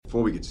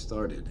Before we get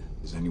started,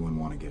 does anyone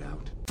want to get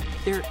out?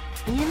 They're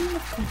in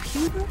the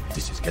computer?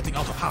 This is getting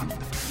out of hand.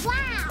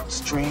 Wow!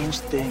 Strange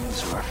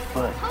things are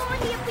afoot.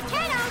 Holy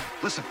potato!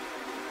 Listen.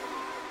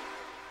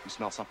 You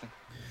smell something?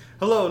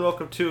 Hello and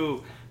welcome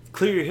to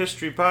Clear Your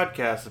History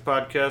Podcast, the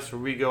podcast where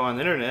we go on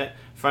the internet,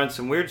 find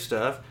some weird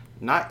stuff,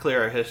 not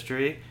clear our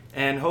history,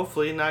 and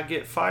hopefully not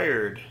get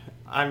fired.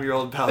 I'm your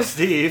old pal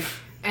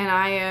Steve. And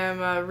I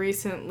am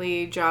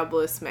recently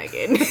jobless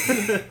Megan.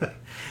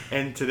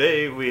 And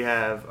today we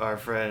have our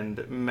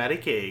friend Matty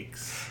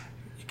Cakes.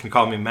 You can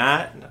call me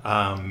Matt,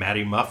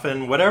 Matty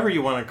Muffin, whatever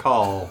you want to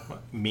call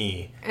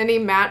me. Any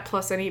Matt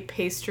plus any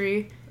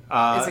pastry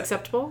is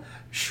acceptable?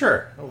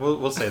 Sure,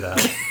 we'll say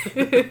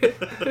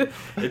that.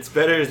 It's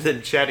better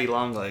than Chatty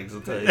Longlegs,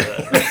 I'll tell you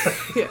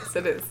that. Yes,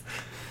 it is.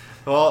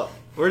 Well,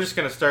 we're just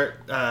going to start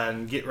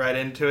and get right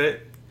into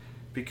it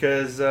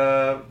because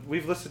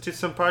we've listened to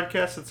some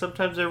podcasts and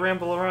sometimes they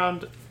ramble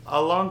around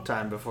a long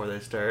time before they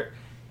start.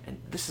 And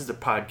this is the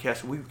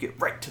podcast where we get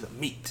right to the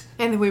meat.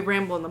 And then we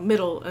ramble in the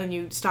middle and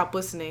you stop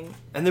listening.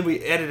 And then we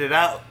edit it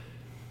out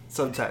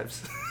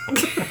sometimes. All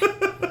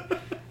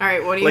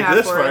right, what do you like have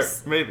this for part,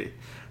 us? maybe.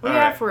 What do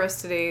you have for us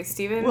today,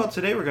 Steven? Well,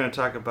 today we're going to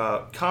talk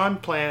about Con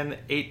Plan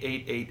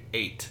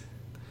 8888.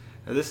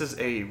 Now, this is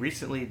a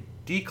recently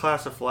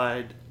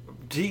declassified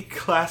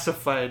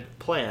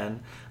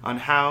plan on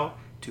how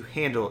to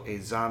handle a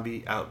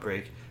zombie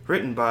outbreak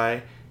written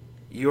by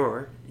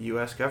your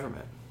U.S.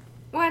 government.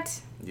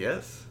 What?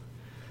 Yes.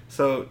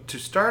 So, to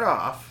start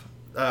off,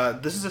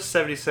 this is a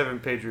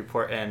 77-page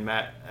report, and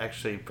Matt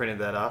actually printed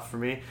that off for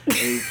me. And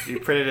he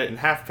printed it in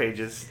half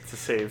pages to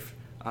save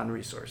on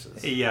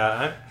resources.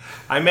 Yeah,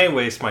 I may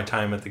waste my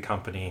time at the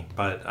company,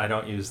 but I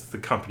don't use the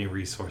company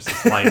resources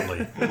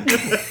lightly.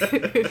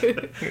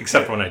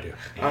 Except when I do.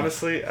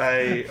 Honestly,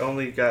 I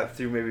only got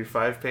through maybe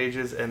 5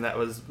 pages, and that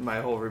was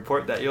my whole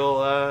report that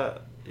you'll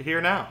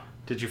hear now.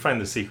 Did you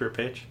find the secret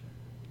page?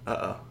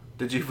 Uh-oh.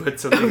 Did you put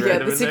something Oh, yeah,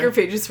 random the in secret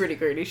there? page is pretty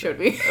great. He showed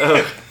me.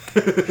 Oh.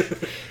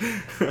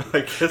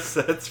 I guess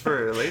that's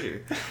for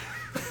later.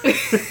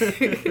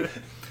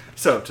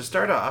 So, to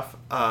start off,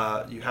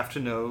 you have to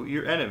know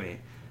your enemy.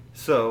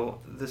 So,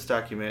 this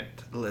document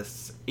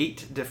lists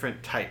 8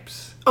 different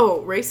types. Oh,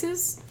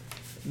 races?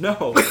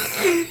 No.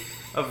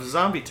 Of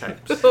zombie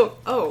types.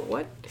 Oh,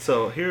 what?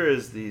 So, here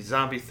is the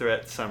zombie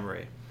threat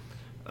summary.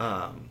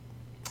 1.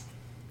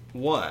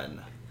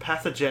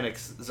 Pathogenic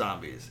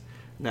zombies.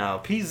 Now,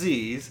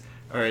 PZs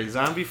are a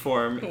zombie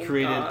form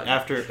created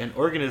after an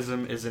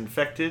organism is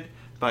infected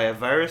by a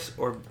virus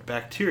or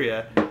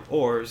bacteria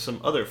or some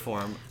other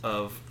form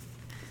of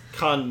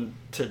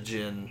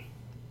contagion.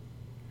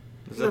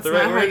 Is that That's the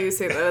right not word? how you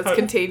say that. It's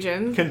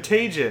contagion.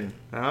 Contagion.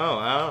 Oh,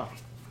 wow.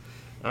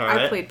 All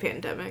right. I played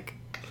Pandemic.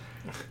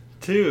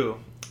 2.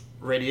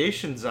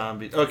 Radiation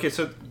zombies. Okay,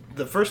 so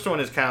the first one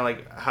is kind of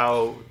like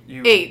how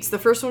you... AIDS. The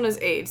first one is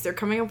AIDS. They're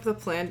coming up with a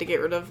plan to get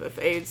rid of if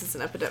AIDS is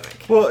an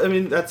epidemic. Well, I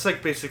mean, that's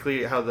like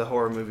basically how the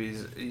horror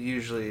movies,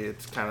 usually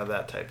it's kind of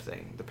that type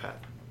thing. The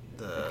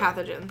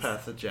pathogens.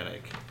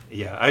 Pathogenic.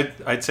 Yeah,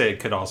 I'd say it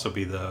could also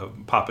be the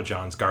Papa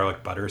John's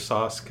garlic butter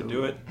sauce could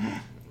do it.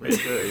 Right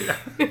there, yeah.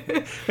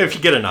 If you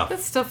get enough.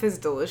 That stuff is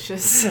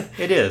delicious.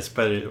 It is,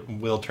 but it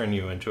will turn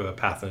you into a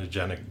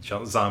pathogenic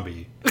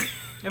zombie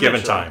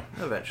given time.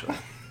 Eventually.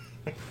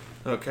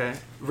 Okay.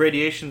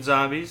 Radiation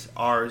zombies,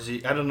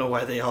 RZ. I don't know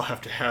why they all have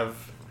to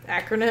have...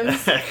 Acronyms?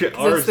 RZ.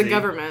 Because it's the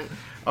government.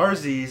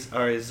 RZs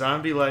are a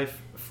zombie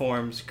life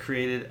forms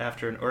created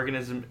after an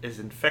organism is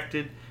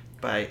infected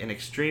by an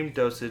extreme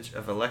dosage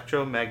of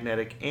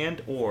electromagnetic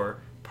and or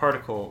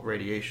particle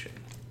radiation.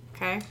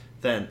 Okay.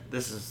 Then,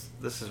 this is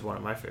one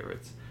of my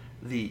favorites.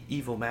 The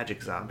evil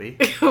magic zombie.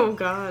 Oh,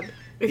 God.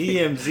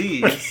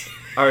 EMZs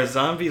are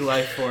zombie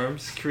life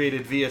forms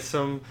created via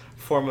some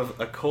form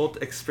of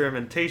occult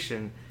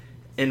experimentation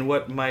in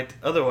what might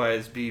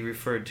otherwise be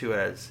referred to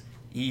as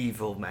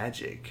evil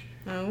magic.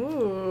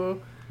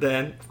 Oh.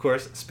 Then, of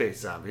course,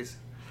 space zombies.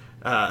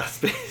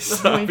 Space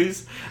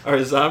zombies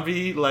are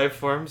zombie life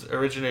forms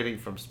originating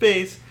from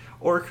space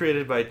or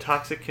created by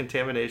toxic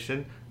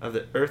contamination of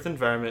the Earth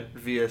environment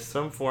via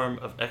some form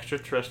of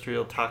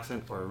extraterrestrial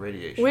toxin or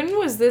radiation. When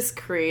was this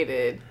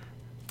created?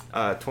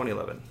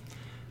 2011.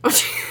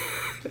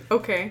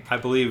 Okay. I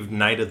believe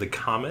Night of the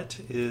Comet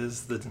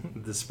is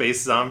the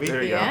space zombie.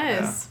 There you go.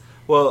 Yes. Yeah.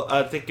 Well,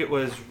 I think it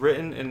was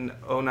written in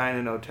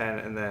 09 and 010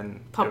 and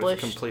then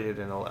Published. It was completed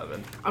in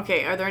 11.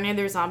 Okay, are there any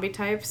other zombie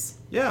types?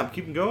 Yeah, I'm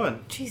keeping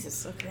going.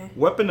 Jesus, okay.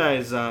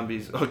 Weaponized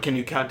zombies. Oh, can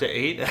you count to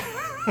 8?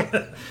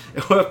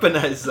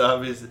 Weaponized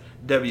zombies,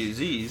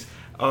 WZs,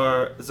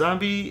 are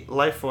zombie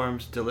life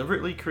forms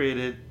deliberately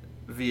created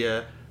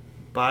via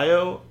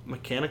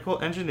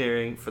biomechanical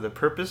engineering for the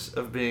purpose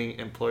of being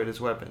employed as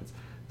weapons.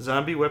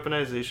 Zombie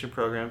weaponization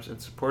programs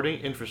and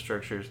supporting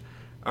infrastructures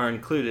are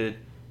included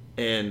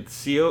in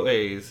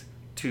COAs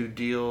to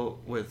deal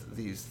with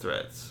these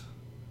threats.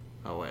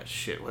 Oh, wait,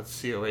 shit.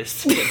 What's COA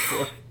stand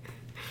for?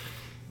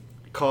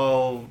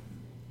 Call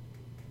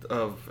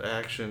of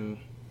action.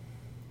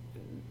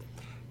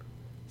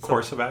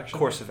 Course of action?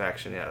 Course of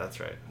action, yeah,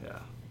 that's right. Yeah.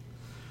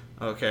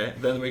 Okay,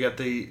 then we got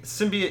the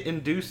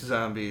symbiote-induced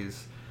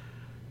zombies.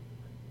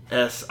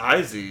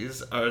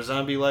 SIZs are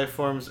zombie life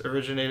forms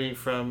originating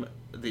from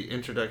the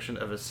introduction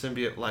of a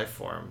symbiote life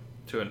form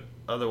to an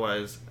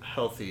otherwise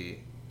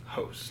healthy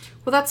host.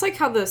 Well, that's like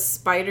how the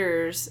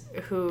spiders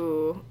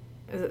who...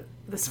 Is it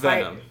the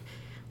Venom.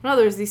 No,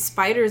 there's these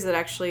spiders that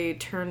actually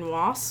turn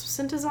wasps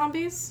into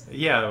zombies.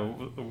 Yeah,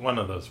 one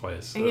of those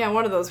ways. Yeah,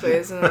 one of those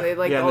ways, and then they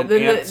like Yeah, and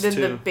then, then ants, the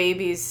too.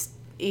 babies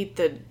eat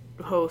the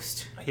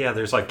host. Yeah,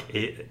 there's like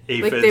aphids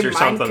Like they or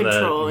something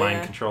control, that mind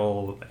yeah.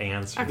 control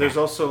ants. Okay. There's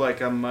also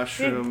like a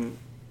mushroom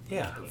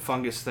Yeah.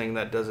 fungus thing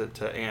that does it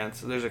to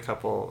ants. There's a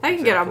couple I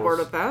can get on examples board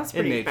with that. That's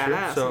in pretty nature,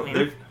 badass. so I mean.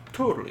 they're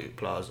totally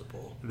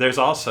plausible. There's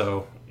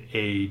also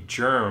a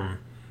germ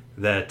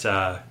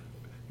that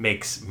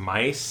makes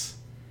mice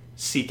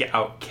seek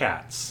out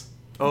cats.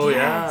 Oh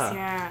Yes,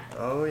 yeah.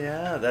 Oh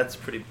yeah, that's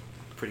pretty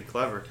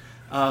clever.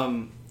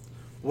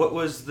 What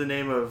was the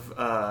name of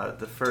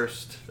the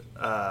first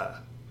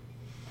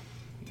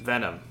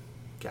Venom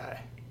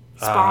guy?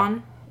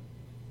 Spawn,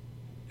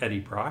 Eddie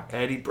Brock.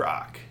 Eddie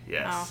Brock.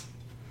 Yes.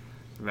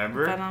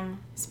 Remember? Venom,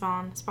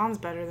 Spawn. Spawn's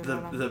better than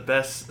Venom. The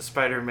best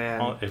Spider-Man.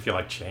 Well, if you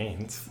like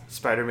chains.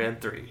 Spider-Man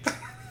 3.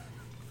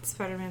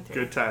 Spider-Man 3.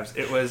 Good times.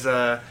 It was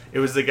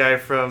the guy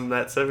from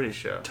that 70s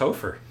show.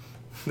 Topher.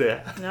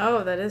 Yeah.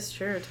 No, that is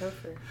true.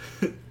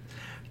 Topher.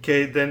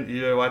 Okay, then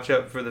you gotta watch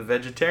out for the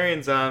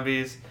vegetarian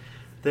zombies.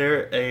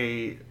 They're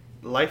a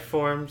life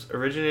forms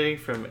originating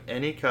from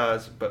any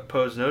cause but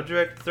pose no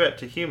direct threat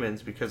to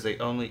humans because they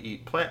only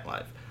eat plant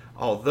life.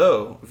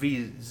 Although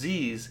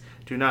VZs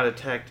do not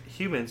attack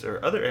humans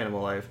or other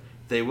animal life,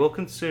 they will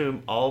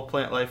consume all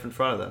plant life in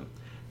front of them.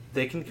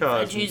 They can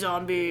cause Veggie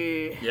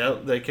zombie.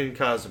 Yep, they can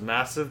cause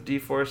massive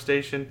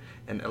deforestation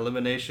and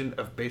elimination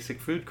of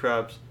basic food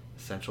crops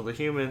essential to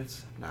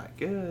humans. Not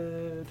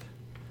good.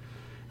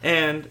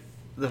 And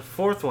the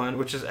fourth one,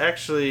 which is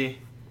actually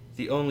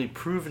the only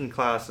proven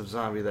class of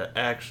zombie that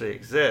actually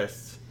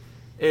exists,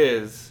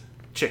 is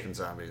chicken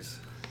zombies.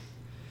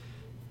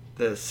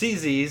 The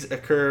CZs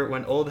occur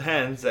when old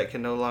hens that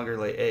can no longer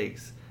lay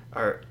eggs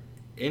are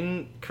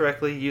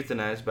incorrectly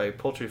euthanized by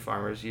poultry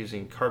farmers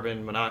using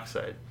carbon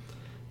monoxide.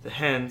 The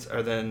hens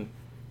are then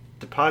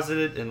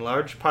deposited in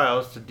large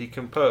piles to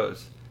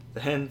decompose.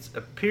 The hens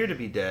appear to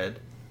be dead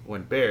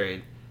when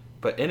buried,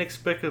 but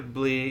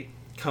inexplicably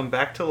come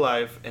back to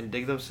life and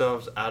dig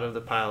themselves out of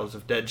the piles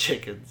of dead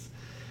chickens.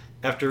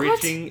 After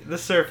What? reaching the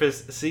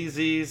surface,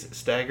 CZs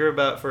stagger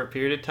about for a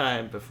period of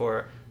time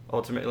before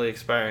ultimately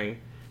expiring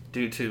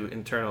due to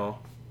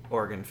internal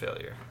organ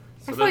failure.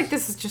 I feel like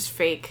this is just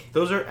fake.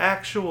 Those are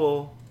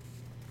actual...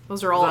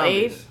 Those are all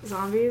Zombies. 8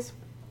 zombies.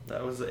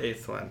 That was the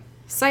 8th one.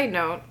 Side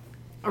note,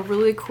 a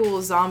really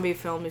cool zombie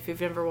film, if you've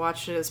never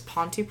watched it, is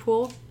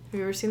Pontypool. Have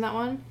you ever seen that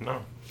one?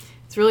 No.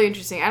 It's really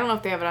interesting. I don't know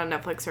if they have it on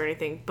Netflix or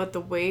anything, but the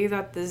way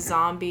that the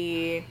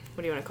zombie,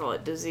 what do you want to call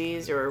it,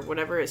 disease or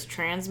whatever is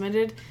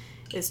transmitted,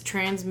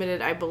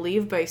 I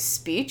believe, by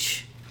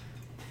speech.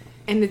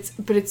 And it's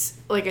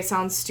like, it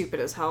sounds stupid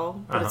as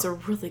hell, but it's a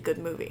really good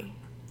movie.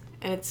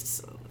 And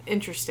it's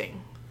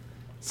interesting.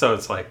 So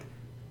it's like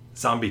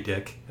zombie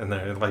dick, and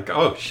they're like,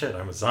 "Oh shit,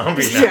 I'm a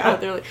zombie now." Yeah,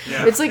 they're like,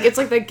 it's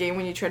like that game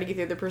when you try to get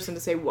the other person to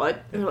say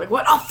what, and they're like,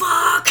 "What? Oh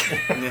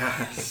fuck!"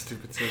 Yeah,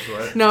 stupid says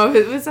what. No,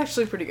 it was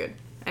actually pretty good.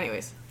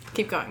 Anyways,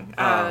 keep going.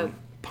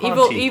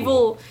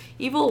 Pontypool.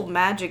 Evil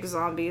magic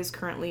zombie is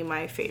currently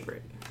my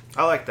favorite.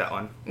 I like that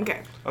one.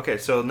 Okay. Okay,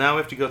 so now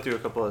we have to go through a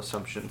couple of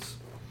assumptions.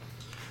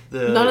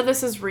 None of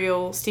this is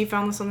real. Steve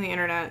found this on the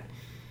internet.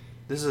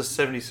 This is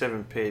a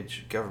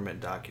 77-page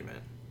government document.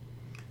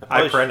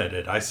 I printed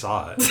it. I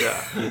saw it.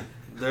 Yeah.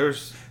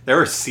 There's... There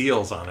were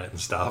seals on it and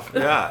stuff.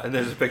 Yeah, and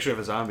there's a picture of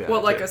a zombie on What,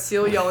 it, like too. a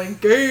seal yelling,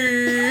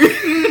 "Gay!"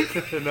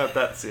 Not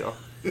that seal.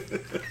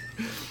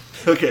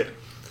 Okay.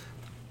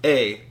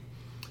 A.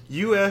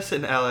 U.S.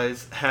 and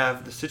allies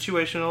have the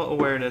situational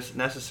awareness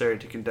necessary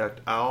to conduct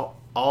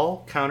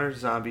all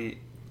counter-zombie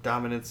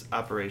dominance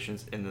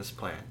operations in this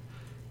plan.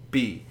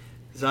 B.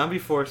 Zombie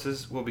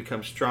forces will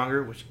become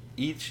stronger with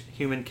each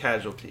human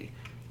casualty,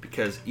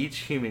 because each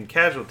human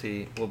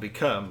casualty will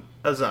become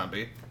a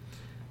zombie.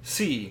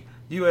 C.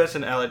 U.S.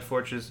 and allied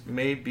forces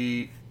may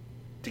be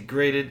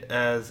degraded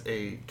as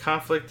a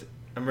conflict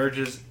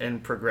emerges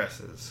and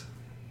progresses.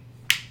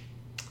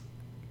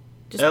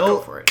 Just go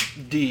for it.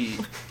 D.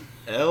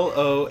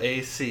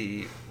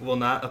 LOAC will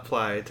not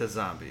apply to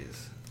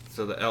zombies.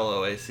 So the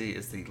LOAC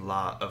is the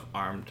Law of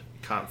Armed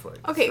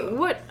Conflict. Okay,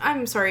 So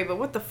I'm sorry, but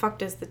what the fuck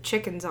does the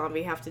chicken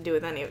zombie have to do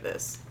with any of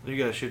this? you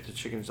gotta shoot the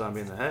chicken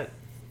zombie in the head.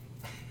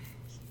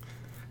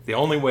 The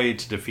only way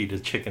to defeat a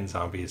chicken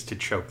zombie is to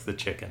choke the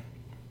chicken.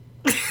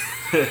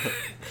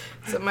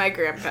 So my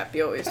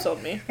grandpappy always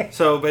told me.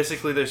 So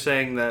basically they're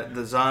saying that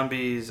the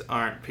zombies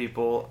aren't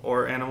people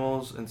or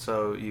animals, and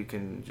so you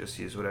can just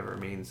use whatever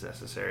means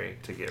necessary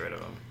to get rid of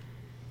them.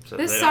 So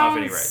This they don't have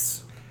any sounds-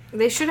 rights.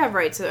 They should have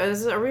rights.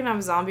 Are we gonna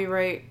have zombie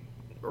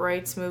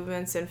rights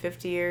movements in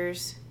 50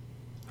 years?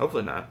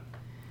 Hopefully not.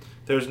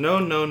 There's no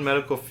known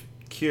medical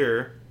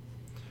cure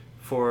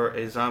for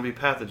a zombie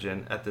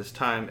pathogen. At this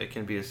time, it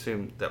can be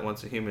assumed that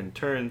once a human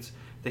turns,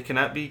 they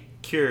cannot be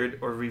cured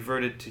or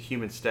reverted to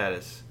human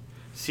status.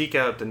 Seek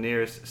out the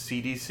nearest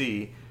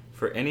CDC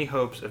for any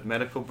hopes of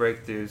medical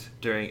breakthroughs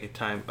during a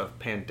time of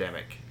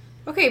pandemic.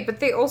 Okay, but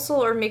they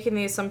also are making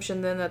the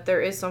assumption then that there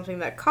is something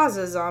that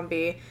causes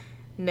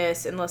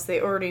zombie-ness unless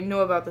they already know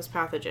about this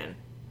pathogen.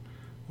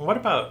 What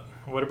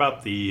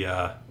about the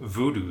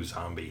voodoo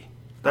zombie?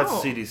 That's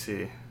Oh.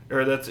 CDC.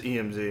 Or that's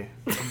EMZ.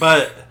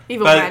 But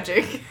Evil but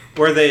magic.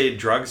 where they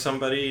drug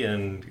somebody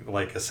and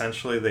like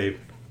essentially they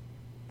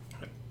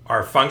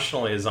are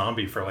functionally a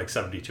zombie for like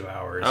 72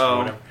 hours Oh, or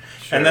whatever.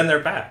 sure. And then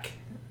they're back.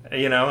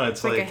 You know,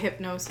 it's Like a like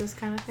hypnosis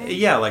kind of thing?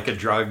 yeah, like a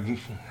drug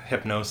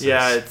hypnosis.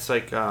 Yeah, it's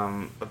like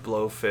a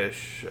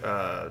blowfish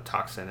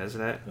toxin,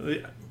 isn't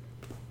it?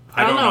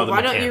 I don't know. the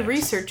Why don't you mechanics.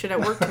 research it at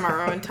work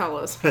tomorrow and tell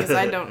us? Because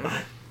I don't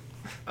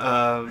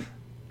know.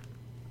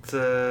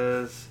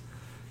 Says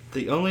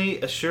the only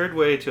assured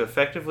way to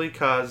effectively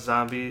cause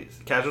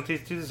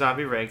casualties to the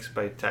zombie ranks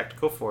by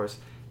tactical force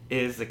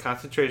is the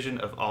concentration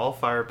of all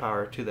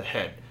firepower to the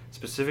head,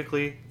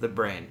 specifically the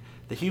brain.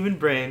 The human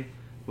brain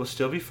will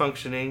still be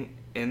functioning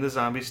in the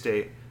zombie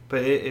state,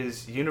 but it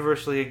is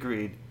universally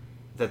agreed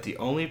that the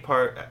only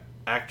part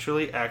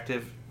actually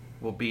active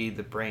will be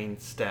the brain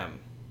stem.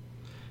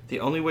 The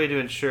only way to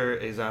ensure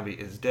a zombie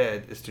is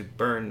dead is to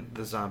burn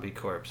the zombie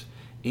corpse.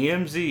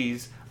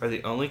 EMZs are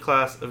the only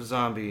class of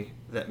zombie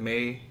that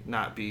may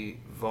not be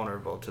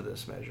vulnerable to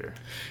this measure.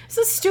 This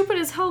is stupid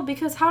as hell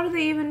because how do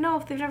they even know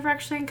if they've never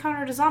actually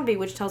encountered a zombie?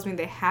 Which tells me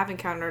they have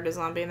encountered a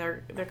zombie and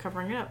they're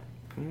covering it up.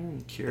 They're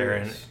in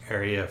Curious.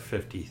 Area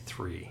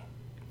 53.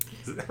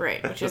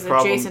 Right, which is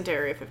problem- adjacent to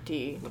Area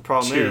 52. The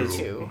problem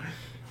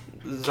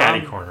is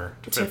Catty corner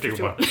to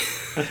 51.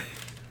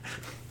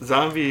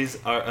 Zombies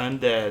are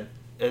undead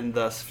and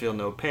thus feel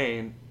no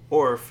pain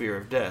or fear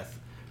of death.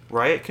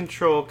 Riot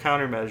control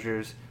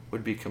countermeasures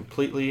would be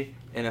completely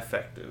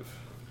ineffective.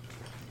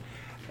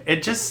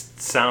 It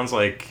just sounds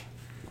like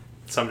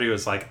somebody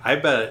was like, I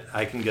bet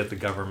I can get the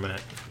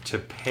government to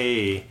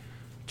pay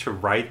to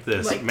write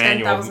this Like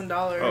manual.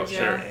 $10,000, Oh,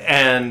 sure. yeah.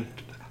 And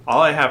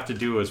all I have to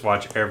do is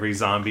watch every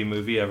zombie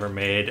movie ever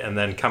made and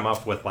then come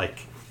up with like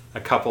a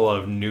couple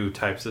of new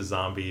types of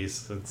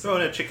zombies. Throw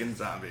in a chicken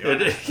zombie.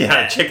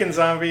 Yeah, chicken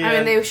zombie. I mean,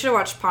 and- they should have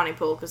watched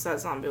Pontypool because that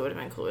zombie would have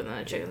been cooler than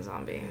a chicken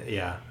zombie.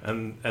 yeah,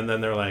 and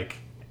then they're like,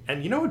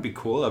 and you know what would be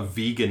cool? A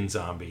vegan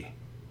zombie.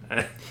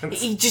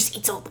 He just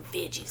eats all the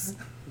veggies.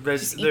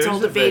 Just eats all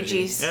the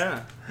veggies.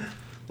 Yeah.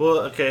 Well,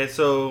 okay,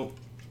 so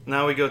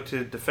now we go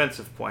to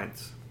defensive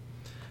points.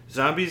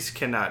 Zombies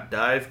cannot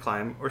dive,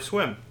 climb, or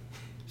swim.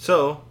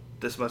 So,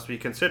 this must be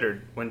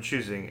considered when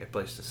choosing a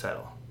place to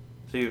settle.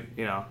 So, you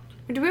know.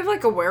 Do we have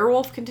like a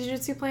werewolf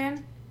contingency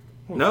plan?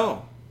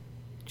 No.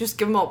 Just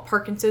give them all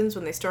Parkinson's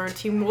when they start on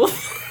Team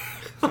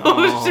Wolf?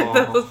 Oh shit,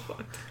 that was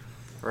fucked.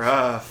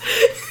 Rough.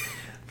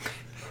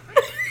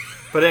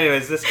 But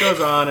anyways, this goes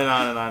on and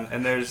on and on.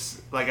 And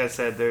there's, like I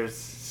said, there's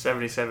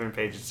 77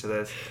 pages to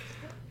this.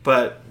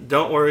 But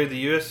don't worry, the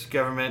U.S.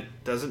 government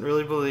doesn't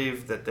really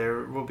believe that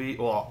there will be...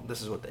 Well,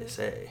 this is what they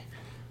say.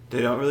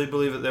 They don't really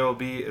believe that there will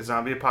be a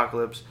zombie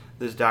apocalypse.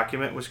 This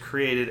document was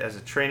created as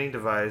a training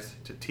device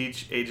to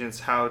teach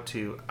agents how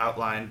to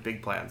outline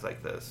big plans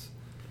like this.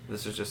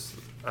 This is just...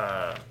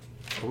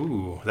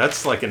 Ooh,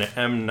 that's like an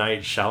M.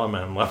 Night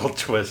Shyamalan level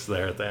twist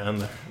there at the end.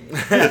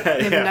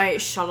 Midnight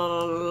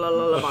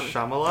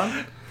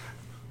Shyamalan.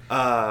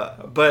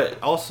 Shyamalan.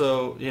 But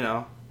also, you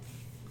know,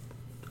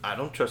 I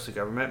don't trust the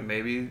government.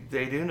 Maybe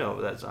they do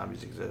know that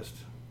zombies exist.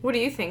 What do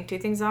you think? Do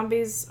you think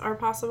zombies are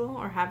possible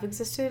or have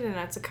existed and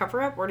it's a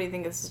cover-up? Or do you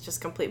think this is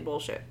just complete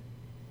bullshit?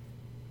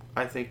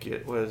 I think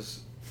it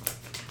was...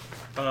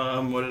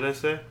 what did I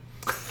say?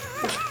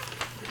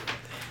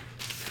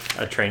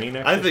 A training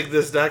I exercise? think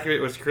this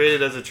document was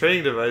created as a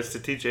training device to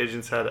teach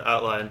agents how to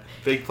outline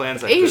big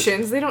plans like this.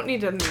 Asians, they don't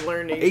need to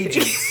learn anything.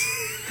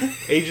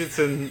 Agents. Agents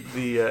in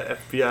the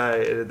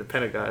FBI and the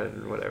Pentagon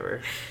and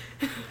whatever.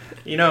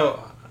 You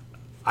know,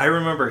 I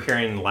remember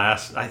hearing I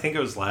think it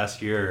was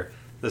last year,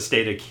 the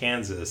state of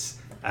Kansas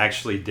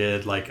actually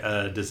did like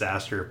a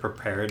disaster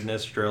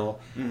preparedness drill,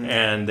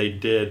 and they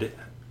did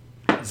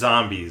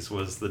zombies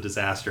was the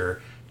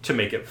disaster to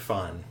make it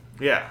fun.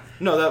 Yeah.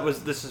 No,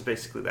 this is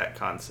basically that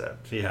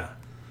concept. Yeah.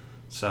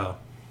 So.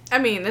 I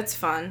mean, it's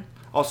fun.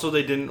 Also,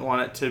 they didn't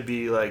want it to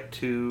be like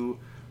too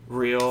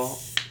real.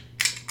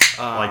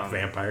 Like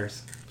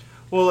vampires.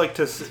 Well, like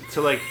to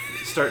like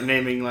start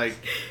naming like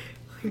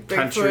Bigfoot.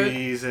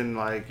 countries and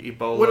like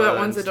Ebola. What about and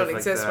ones that stuff don't like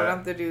exist? that. Why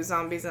don't they do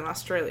zombies in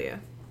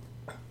Australia?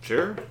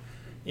 Sure.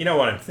 You know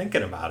what I'm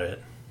thinking about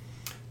it?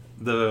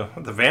 The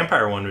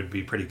vampire one would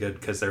be pretty good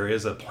because there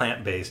is a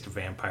plant-based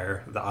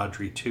vampire, the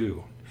Audrey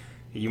 2.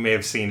 You may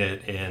have seen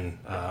it in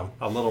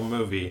a little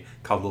movie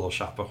called Little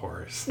Shop of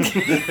Horrors.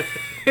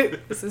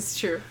 This is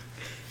true.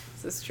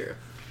 This is true.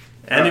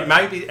 And it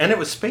might be, and it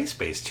was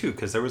space-based too,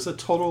 because there was a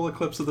total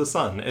eclipse of the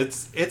sun.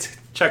 It's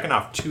checking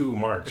off 2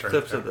 marks.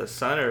 Eclipse of the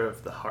sun or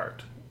of the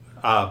heart?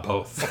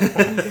 Both.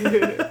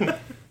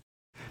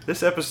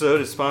 This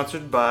episode is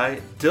sponsored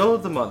by Dill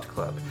of the Month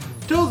Club.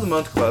 Still of the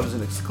Month Club is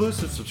an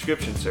exclusive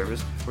subscription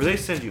service where they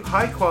send you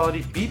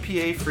high-quality,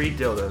 BPA-free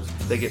dildos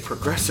that get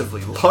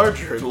progressively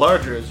larger and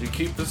larger as you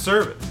keep the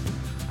service.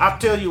 I'll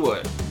tell you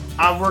what,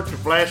 I've worked at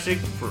Plastic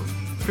for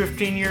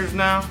 15 years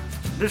now.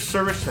 This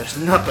service has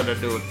nothing to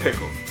do with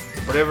pickles.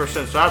 But ever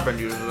since I've been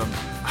using them,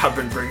 I've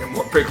been bringing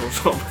more pickles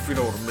home, if you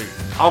know what I mean.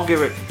 I'll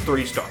give it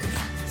 3 stars.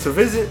 So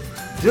visit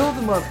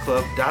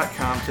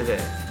DildoTheMonthClub.com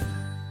today.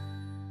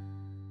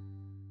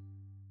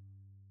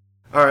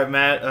 All right,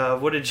 Matt,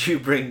 what did you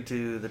bring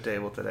to the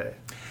table today?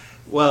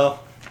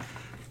 Well,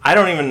 I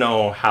don't even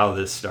know how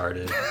this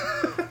started.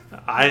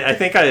 I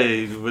think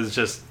I was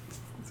just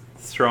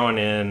throwing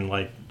in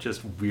like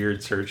just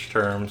weird search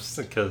terms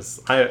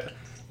because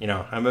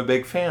I'm a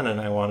big fan and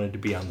I wanted to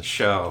be on the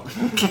show.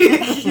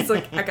 He's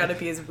like, I gotta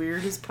be as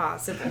weird as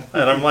possible.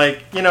 And I'm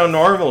like,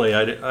 normally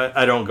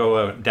I don't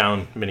go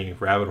down many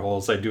rabbit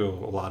holes. I do a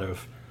lot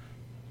of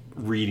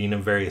reading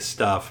of various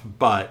stuff,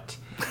 but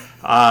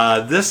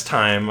this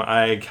time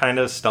I kind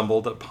of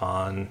stumbled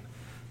upon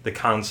the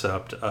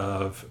concept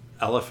of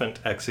elephant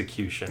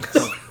executions.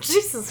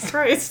 Jesus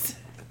Christ.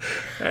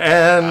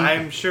 And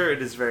I'm sure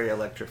it is very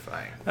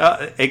electrifying.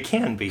 it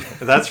can be,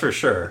 that's for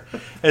sure.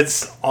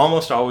 It's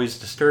almost always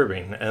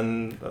disturbing,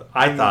 and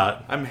I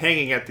thought... I'm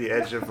hanging at the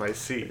edge of my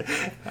seat.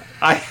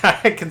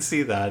 I can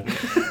see that.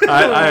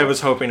 I was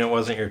hoping it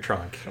wasn't your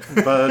trunk.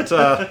 But,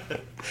 so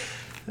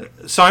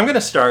I'm going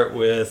to start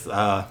with,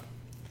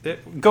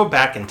 go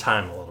back in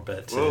time a little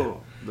bit.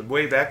 Whoa, the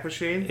Wayback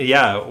Machine?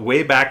 Yeah,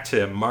 way back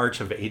to March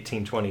of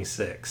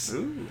 1826.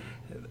 Ooh.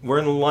 We're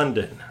in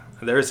London.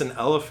 There's an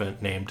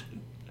elephant named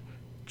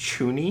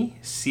Chunee,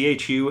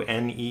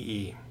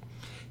 Chunee.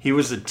 He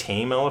was a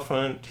tame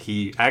elephant.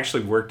 He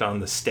actually worked on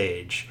the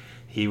stage.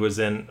 He was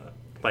in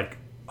like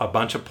a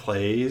bunch of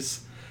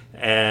plays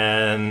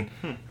and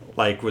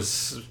like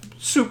was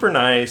super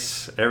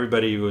nice.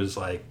 Everybody was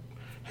like,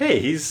 "Hey,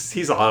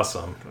 he's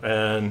awesome."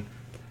 And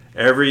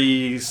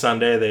every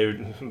Sunday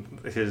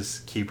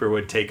his keeper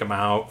would take him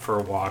out for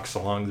walks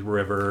along the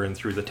river and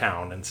through the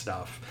town and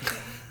stuff.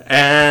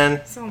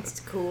 And Sounds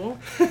cool.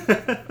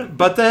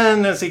 but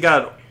then as he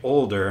got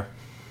older,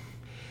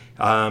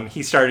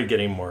 he started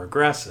getting more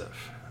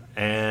aggressive.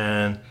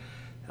 And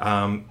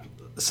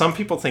some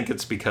people think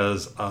it's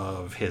because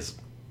of his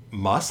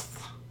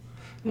musk.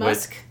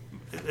 Musk?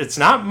 It's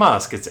not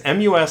musk, it's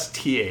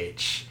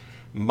M-U-S-T-H.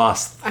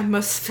 Musk. I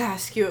must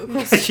ask you a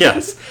question.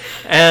 Yes.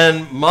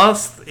 And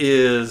musk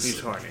is... He's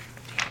horny.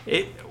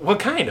 What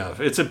kind of?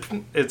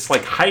 It's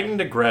like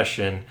heightened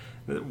aggression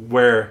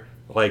where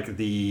like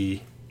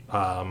the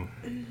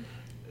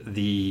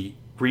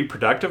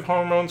reproductive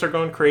hormones are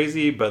going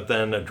crazy, but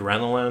then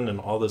adrenaline and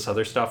all this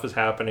other stuff is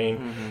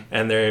happening,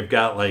 and they've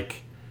got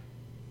like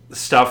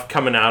stuff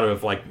coming out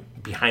of like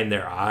behind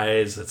their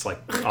eyes. It's like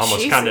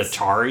almost kind of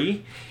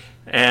tarry,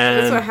 and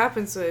that's what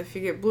happens if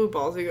you get blue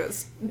balls. You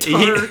got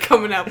tar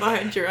coming out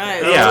behind your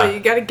eyes. Yeah. So you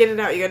got to get it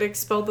out. You got to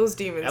expel those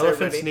demons.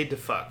 Elephants everybody. need to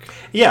fuck.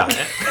 Yeah.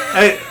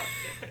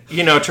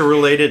 To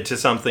relate it to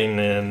something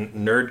in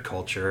nerd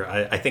culture,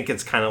 I think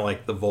it's kind of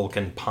like the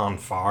Vulcan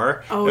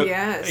Ponfar. Oh,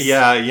 yes.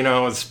 Yeah,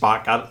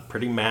 Spock got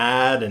pretty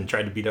mad and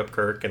tried to beat up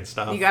Kirk and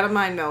stuff. You got a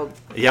mind meld.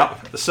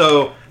 Yep.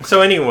 So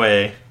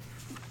anyway,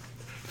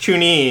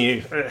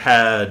 Chunee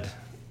had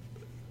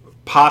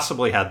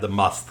possibly had the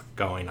musk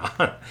going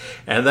on.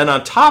 And then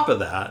on top of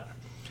that,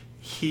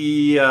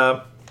 he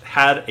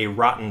had a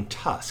rotten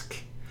tusk.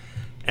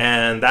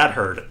 And that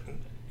hurt.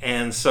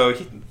 And so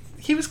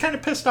he was kind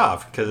of pissed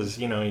off because,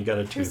 you got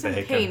a He was in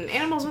toothache. pain.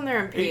 Animals, when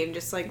they're in pain,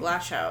 just like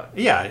lash out.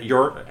 Yeah,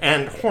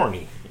 and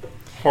horny.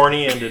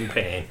 Horny and in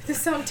pain.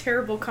 This sounds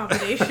terrible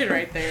combination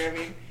right there. I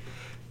mean,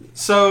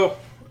 So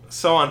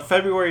on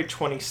February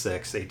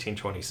 26,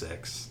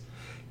 1826,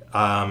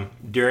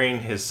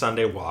 during his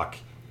Sunday walk,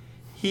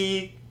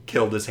 he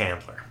killed his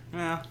handler.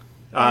 Yeah.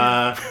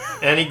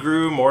 And he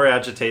grew more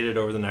agitated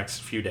over the next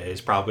few days,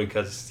 probably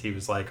because he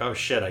was like, "Oh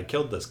shit, I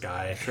killed this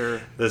guy.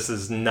 Sure. This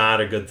is not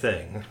a good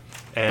thing."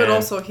 And but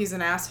also he's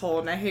an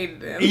asshole, and I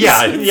hated him.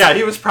 yeah,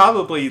 he was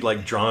probably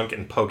like drunk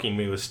and poking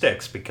me with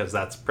sticks because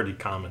that's a pretty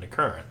common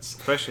occurrence.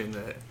 Especially in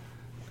the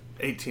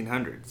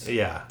 1800s.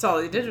 Yeah. That's all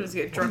he did was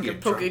get drunk and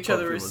poke each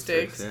other with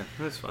sticks. Yeah,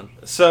 that's fun.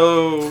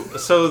 So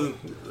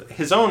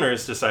his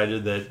owners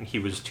decided that he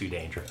was too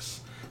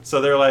dangerous.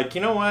 So they're like,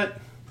 you know what?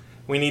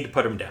 We need to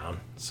put him down.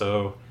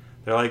 So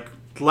they're like,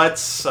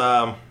 let's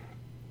poison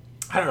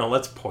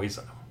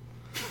him.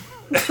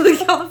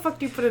 Like, how the fuck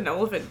do you put an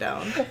elephant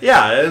down?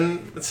 Yeah,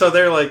 and so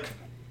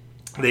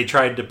they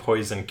tried to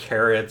poison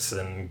carrots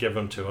and give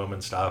them to him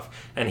and stuff,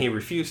 and he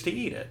refused to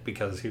eat it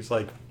because he was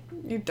like,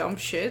 You dumb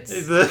shits.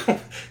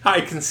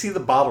 I can see the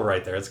bottle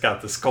right there. It's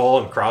got the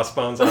skull and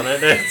crossbones on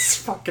it, and it's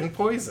fucking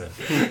poison.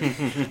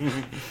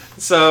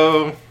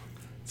 So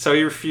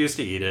he refused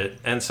to eat it,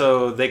 and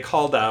so they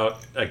called out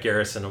a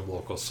garrison of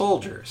local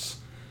soldiers,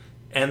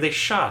 and they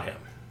shot him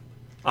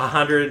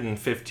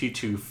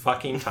 152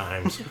 fucking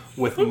times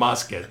with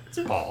musket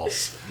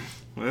balls.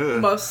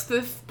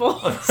 Mustache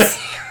balls.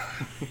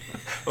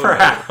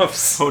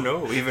 Perhaps. Oh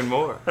no, even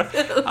more.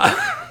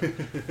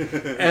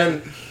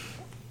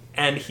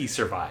 and he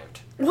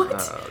survived. What?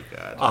 Oh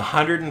god.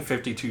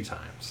 152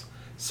 times.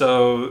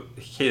 So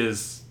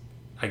his,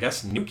 I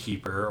guess, new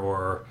keeper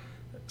or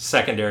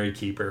secondary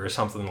keeper or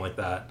something like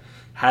that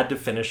had to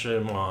finish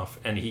him off,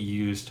 and he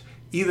used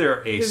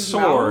either a His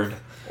sword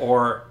mouth?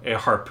 or a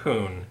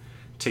harpoon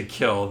to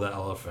kill the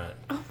elephant.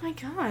 Oh my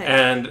god.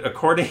 And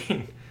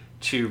according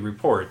to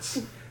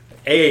reports,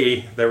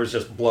 there was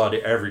just blood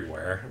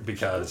everywhere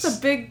because That's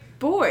a big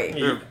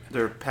boy.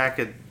 They're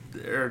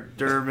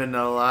derming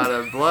a lot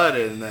of blood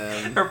in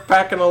them. they're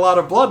packing a lot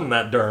of blood in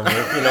that derm,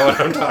 if you know what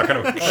I'm talking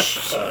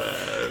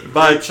about.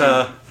 But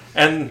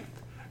and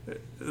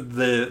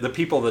the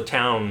people of the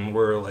town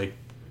were like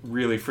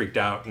really freaked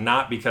out,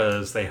 not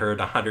because they heard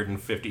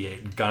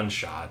 158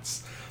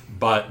 gunshots,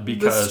 but The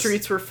because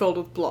streets were filled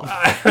with blood.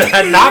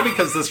 and not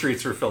because the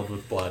streets were filled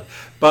with blood,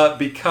 but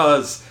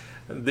because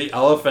the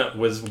elephant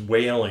was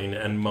wailing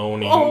and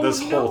moaning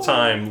this whole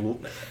time.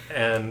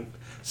 And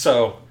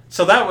so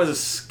that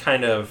was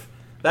kind of,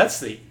 that's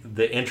the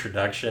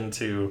introduction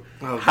to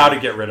how to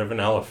get rid of an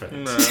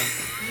elephant.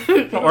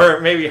 Or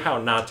maybe how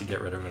not to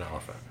get rid of an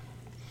elephant.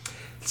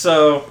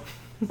 So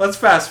let's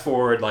fast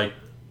forward like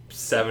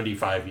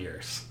 75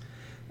 years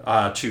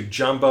to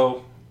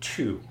Jumbo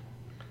 2.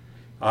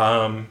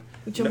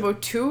 Jumbo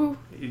 2?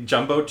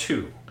 Jumbo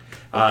 2.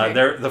 Okay.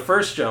 The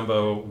first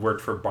Jumbo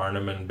worked for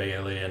Barnum and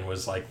Bailey and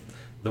was like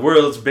the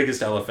world's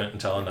biggest elephant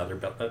until another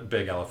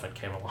big elephant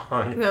came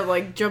along. They're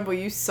like, Jumbo,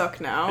 you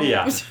suck now.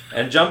 Yeah.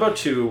 And Jumbo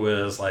 2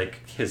 was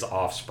like his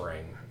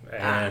offspring.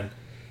 And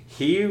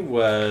he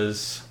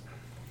was...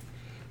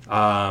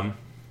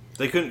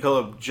 They couldn't call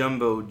him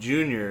Jumbo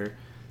Jr.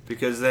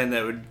 because then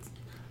that would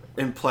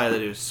imply that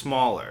he was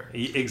smaller.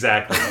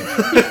 Exactly.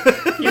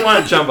 You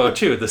want Jumbo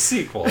 2, the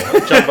sequel.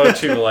 Jumbo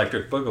 2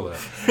 Electric Boogaloo.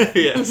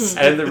 Yes.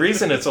 And the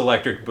reason it's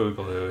Electric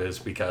Boogaloo is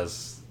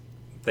because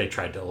they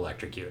tried to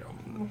electrocute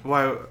him.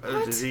 Why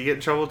did he get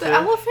in trouble too? The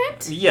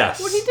elephant? Yes.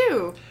 What'd he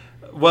do?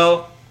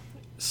 Well,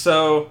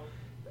 so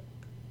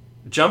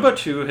Jumbo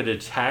 2 had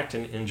attacked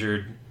and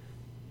injured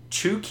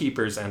 2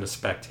 keepers and a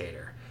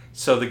spectator.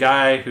 So the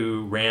guy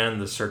who ran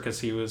the circus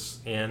he was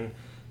in,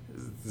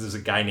 there's a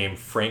guy named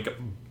Frank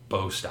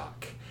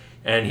Bostock.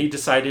 And he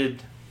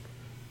decided...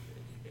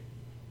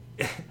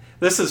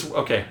 This is...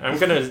 Okay, I'm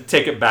going to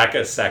take it back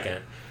a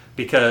second.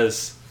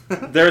 Because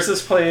there's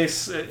this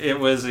place, it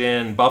was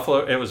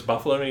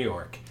Buffalo, New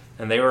York.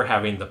 And they were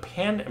having the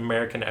Pan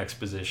American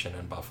Exposition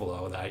in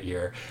Buffalo that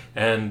year.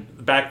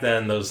 And back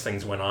then, those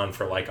things went on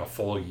for like a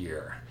full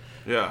year.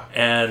 Yeah.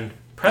 And You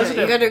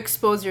President... gotta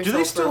expose yourself. Do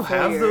they for still a full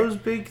have year. those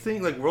big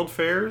things like World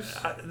Fairs?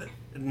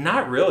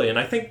 Not really, and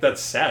I think that's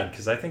sad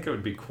because I think it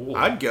would be cool.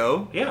 I'd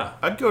go. Yeah.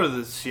 I'd go to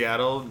the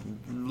Seattle,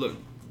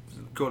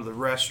 go to the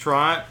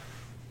restaurant,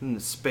 in the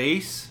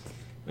space.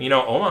 You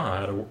know,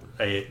 Omaha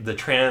had the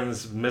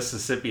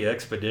Trans-Mississippi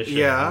Expedition.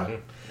 Yeah.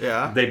 and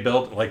Yeah. They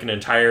built like an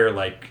entire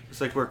like...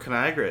 It's like where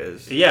Conagra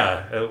is.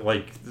 Yeah,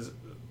 like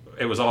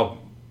it was all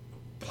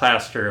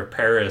plaster of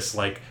Paris,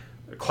 like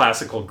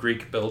classical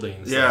Greek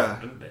buildings.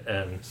 Yeah.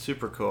 And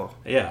Super cool.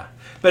 yeah.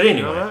 But You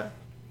anyway. know that?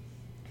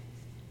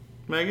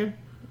 Megan?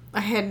 I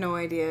had no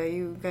idea.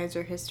 You guys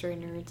are history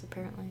nerds,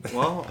 apparently.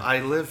 Well, I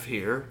live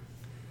here.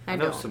 I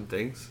know don't. some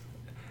things.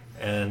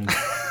 And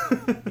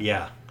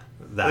yeah.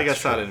 That's I think I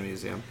saw it true. in a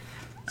museum.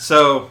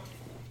 So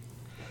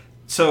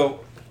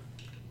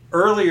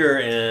earlier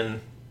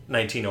in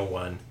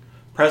 1901,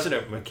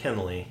 President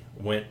McKinley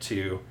went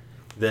to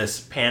this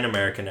Pan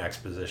American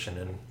Exposition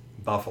in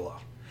Buffalo,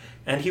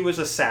 and he was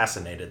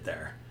assassinated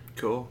there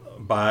Cool.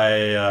 by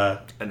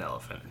An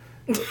elephant.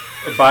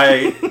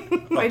 by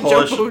My a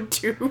Polish Jumbo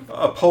 2.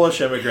 a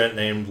Polish immigrant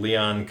named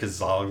Leon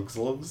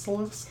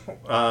Kozlowski,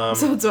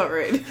 Sounds about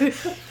right.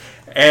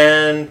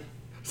 and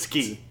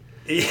Ski.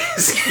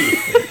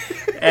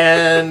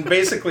 and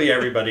basically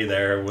everybody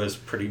there was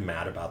pretty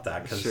mad about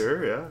that because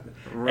Sure, yeah.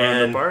 Run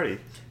And- the party.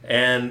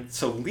 And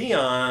so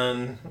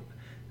Leon,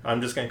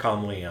 I'm just going to call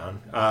him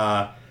Leon,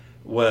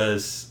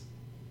 was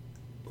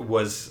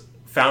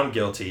found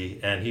guilty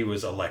and he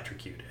was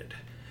electrocuted.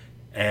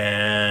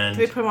 And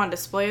Did they put him on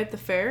display at the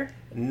fair?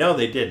 no,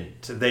 they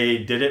didn't. They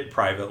did it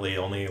privately.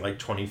 Only like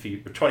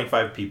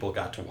 25 people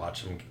got to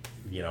watch him,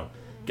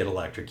 get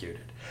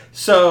electrocuted.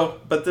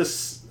 So, but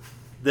this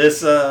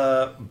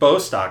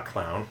Bostock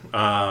clown,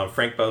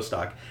 Frank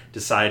Bostock,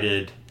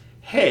 decided,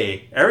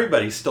 hey,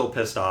 everybody's still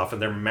pissed off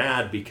and they're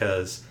mad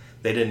because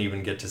they didn't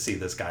even get to see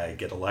this guy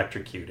get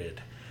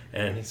electrocuted.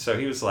 And so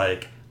he was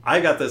like, I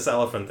got this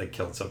elephant that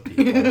killed some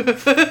people.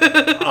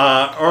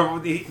 Or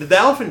the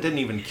elephant didn't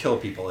even kill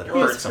people. It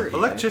hurt some people.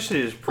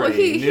 Electricity is Well,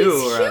 pretty he's new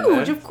around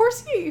huge. then. Of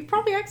course, he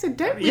probably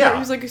accidentally. Yeah. He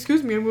was like,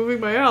 "Excuse me, I'm moving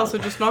my house. I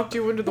just knocked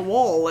you into the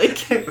wall."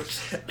 Like,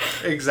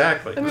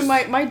 Exactly. I mean,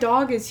 my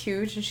dog is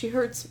huge, and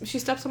she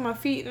steps on my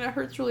feet, and it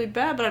hurts really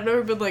bad. But I've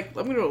never been like,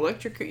 "I'm gonna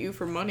electrocute you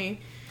for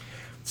money."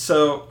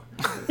 So,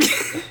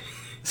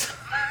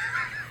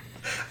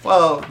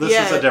 well, this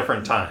is Yeah. a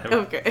different time.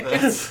 Okay.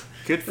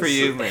 Good for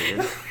you,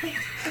 Megan.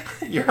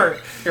 You're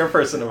a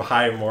person of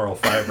high moral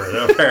fiber,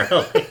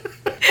 apparently.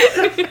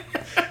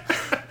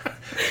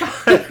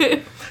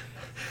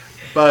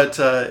 But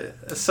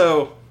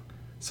so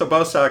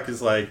Bostock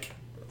is like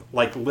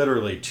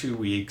literally 2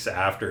 weeks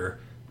after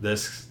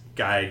this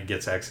guy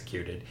gets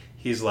executed,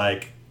 he's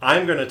like,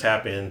 I'm going to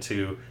tap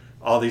into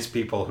all these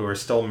people who are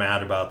still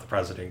mad about the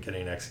president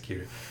getting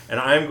executed, and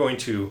I'm going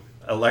to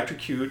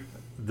electrocute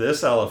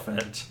this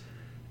elephant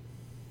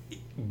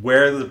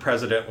where the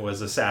president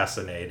was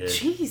assassanated.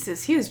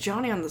 Jesus, he was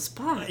Johnny on the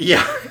spot.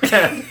 Yeah.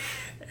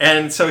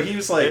 And so he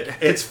was like,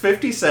 it's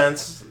 50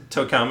 cents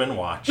to come and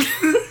watch.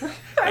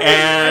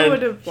 I would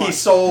And have he watched.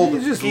 sold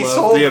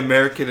the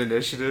American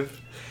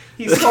Initiative.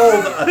 he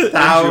sold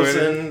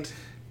 1,000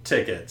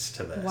 tickets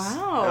to this.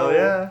 Wow. Oh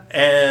yeah.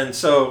 And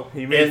so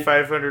He made in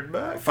 $500.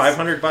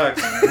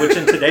 $500, which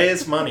in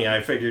today's money,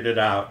 I figured it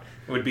out,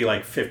 would be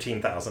like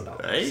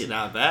 $15,000. Hey,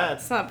 not bad.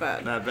 It's not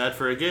bad. Not bad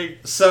for a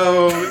gig.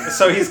 So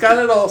he's got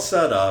it all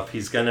set up.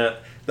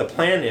 The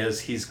plan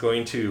is he's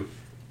going to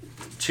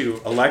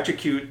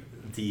electrocute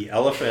the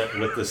elephant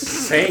with the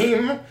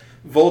same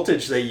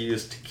voltage they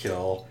used to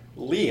kill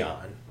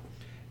Leon.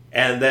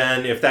 And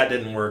then if that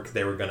didn't work,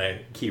 they were going to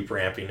keep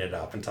ramping it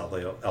up until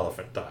the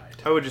elephant died.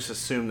 I would just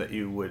assume that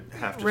you would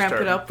have to Ramp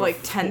start it up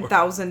like before.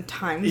 10,000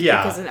 times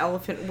Yeah. because an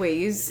elephant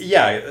weighs.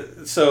 Yeah,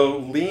 so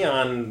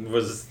Leon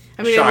was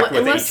I mean, shocked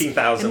with unless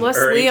 18,000. unless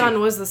or Leon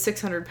 18 was the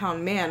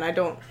 600-pound man, I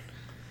don't.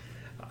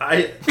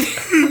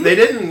 they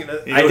didn't.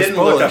 He I was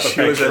didn't look up a Polish.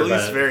 picture. He was at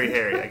least but very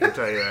hairy. I can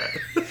tell you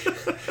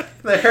that.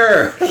 the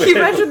hair. Can you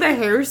imagine the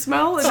hair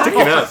smell?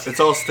 Sticking up. It's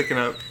all sticking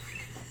up.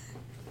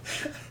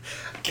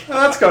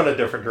 Well, that's going a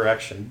different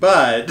direction,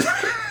 but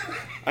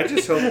I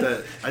just hope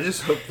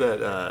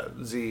that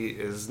Z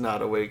is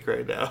not awake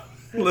right now,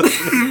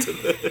 listening to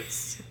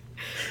this.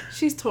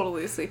 She's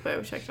totally asleep. I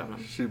have checked on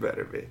him. She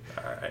better be.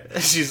 all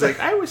right. She's like,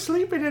 I was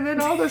sleeping, and then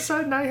all of a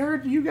sudden I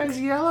heard you guys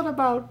yelling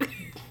about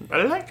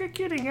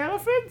electrocuting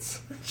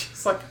elephants.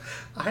 She's like,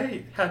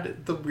 I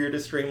had the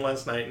weirdest dream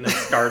last night, and it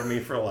scarred me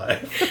for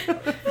life.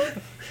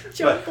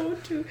 Jumbo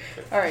too.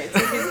 All right, so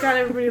he's got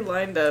everybody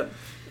lined up.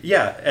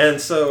 Yeah, and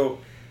so,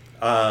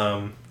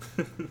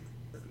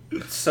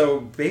 so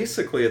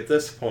basically at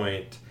this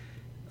point,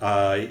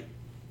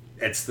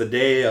 it's the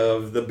day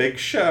of the big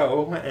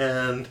show,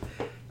 and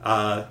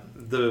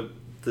the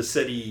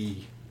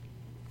city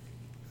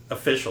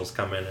officials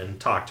come in and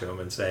talk to him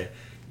and say,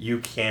 you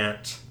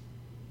can't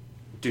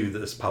do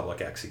this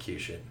public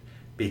execution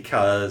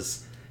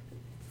because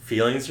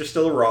feelings are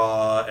still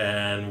raw,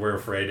 and we're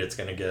afraid it's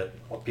going to get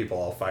people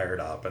all fired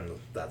up and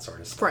that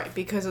sort of stuff. Right,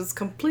 because it's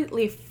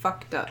completely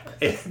fucked up.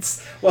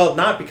 It's, well,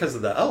 not because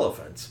of the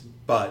elephants,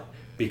 but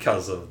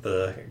because of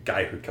the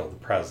guy who killed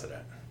the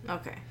president.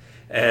 Okay.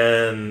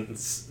 And,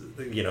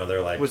 you know,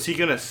 they're like... Was he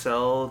gonna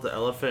sell the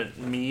elephant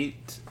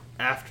meat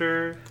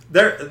after?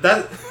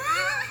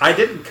 I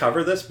didn't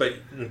cover this, but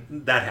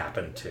that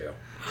happened too.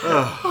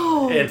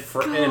 In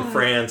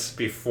France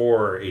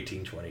before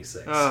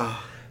 1826.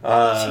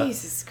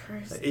 Jesus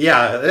Christ.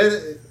 Yeah,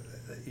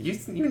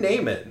 you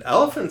name it.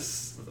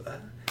 Elephants,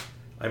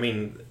 I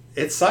mean,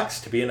 it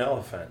sucks to be an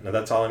elephant. Now,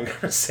 that's all I'm going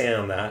to say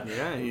on that.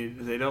 Yeah,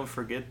 they don't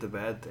forget the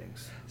bad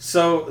things.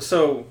 So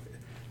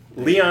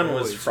Leon was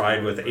always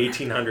fried with remember.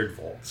 1800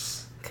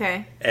 volts.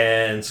 Okay.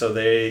 And so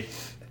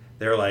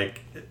they're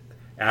like,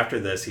 after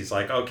this, he's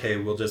like, okay,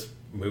 we'll just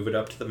move it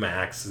up to the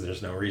max.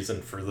 There's no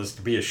reason for this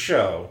to be a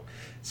show.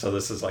 So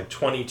this is like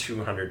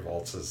 2200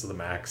 volts is the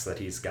max that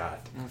he's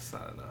got. That's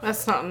not enough.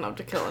 That's not enough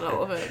to kill an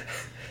elephant.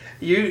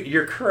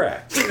 You're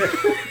correct.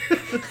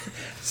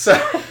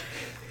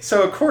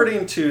 So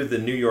according to the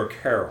New York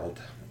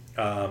Herald,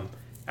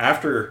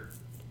 after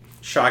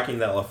shocking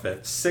the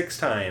elephant 6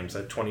 times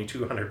at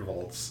 2200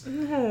 volts,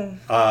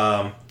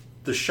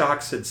 the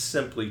shocks had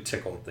simply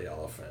tickled the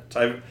elephant.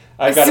 I've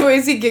got So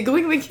is he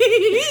giggling like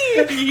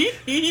I've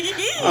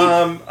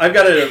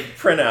got a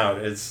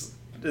printout.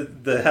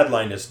 The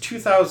headline is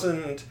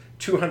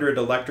 2,200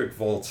 electric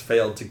volts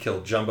failed to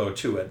kill Jumbo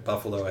 2 at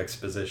Buffalo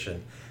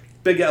Exposition.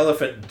 Big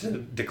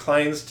elephant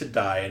declines to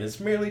die and is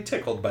merely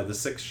tickled by the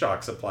 6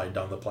 shocks applied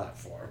on the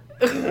platform.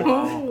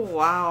 Oh,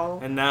 wow.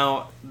 And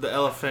now the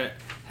elephant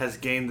has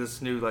gained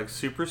this new like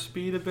super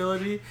speed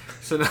ability,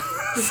 so now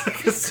it's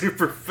like a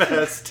super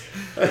fast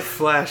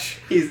flash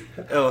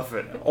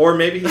elephant. Or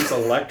maybe he's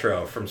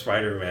Electro from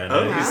Spider-Man.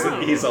 Oh.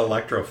 Wow. He's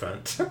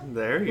Electrophant.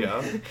 There you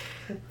go.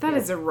 That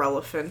is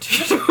irrelevant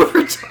to what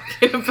we're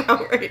talking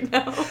about right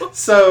now.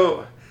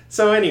 So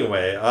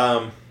anyway,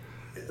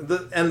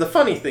 the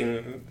funny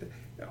thing,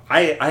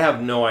 I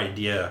have no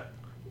idea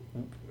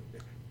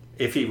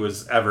if he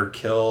was ever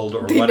killed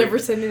or They what. never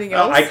said anything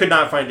else? I could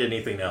not find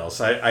anything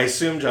else. I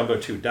assume Jumbo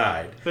 2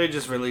 died. They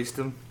just released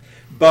him.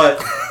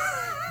 But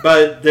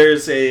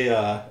there's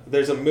a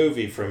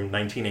movie from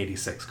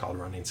 1986 called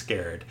Running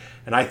Scared,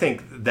 and I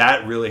think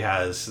that really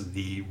has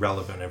the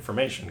relevant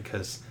information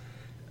because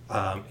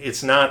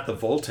it's not the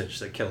voltage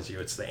that kills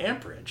you; it's the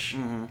amperage.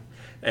 Mm-hmm.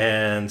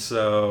 And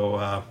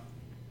so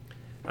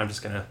I'm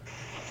just gonna.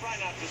 Try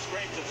not to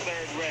scrape the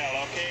third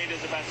rail, okay?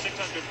 There's about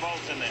 600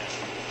 volts in there.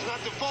 It's not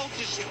the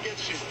voltage that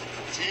gets you,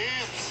 it's the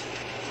amps.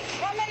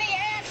 How many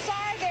amps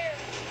are there?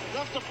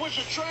 Enough to push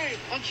a train.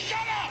 And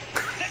shut up!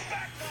 Sit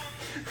back, Tom.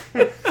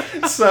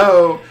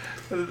 So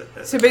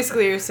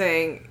basically you're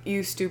saying,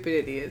 you stupid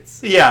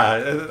idiots.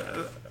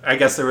 yeah, I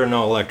guess there were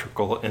no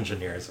electrical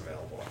engineers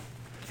available.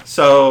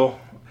 So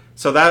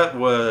that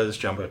was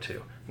Jumbo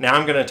 2. Now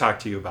I'm going to talk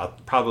to you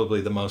about probably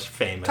the most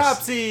famous.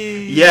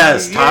 Topsy!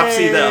 Yes,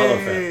 Topsy the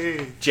Yay!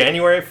 elephant.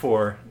 January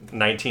 4,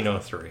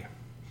 1903.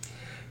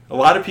 A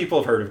lot of people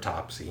have heard of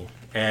Topsy,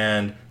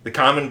 and the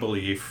common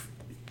belief,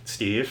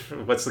 Steve,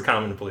 what's the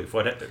common belief?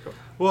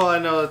 Well, I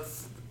know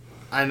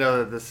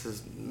that this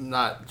is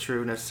not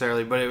true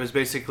necessarily, but it was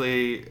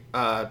basically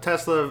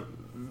Tesla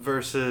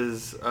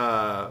versus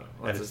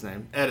what's his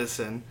name?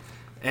 Edison.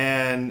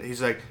 And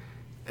he's like,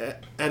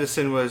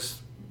 Edison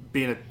was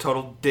being a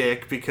total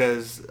dick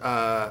because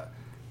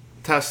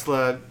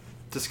Tesla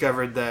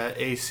discovered that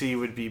AC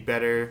would be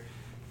better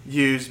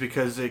used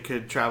because it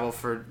could travel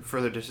for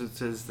further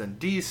distances than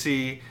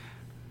DC,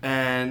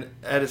 and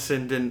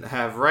Edison didn't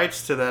have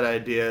rights to that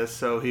idea,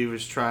 so he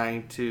was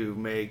trying to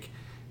make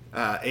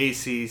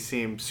AC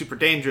seem super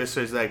dangerous.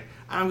 So he's like,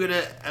 I'm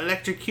gonna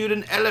electrocute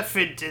an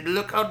elephant and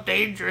look how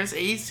dangerous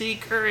AC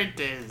current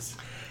is.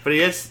 But he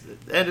just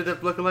ended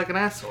up looking like an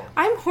asshole.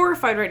 I'm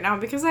horrified right now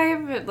because I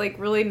haven't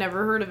really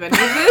never heard of any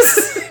of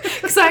this.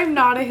 Because I'm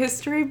not a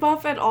history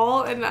buff at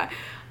all, and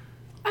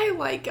I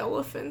like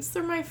elephants.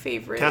 They're my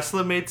favorite.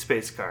 Tesla made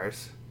space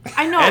cars.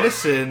 I know.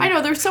 Edison. I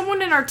know. There's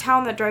someone in our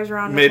town that drives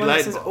around Made with one that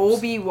light says bulbs.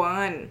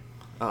 Obi-Wan.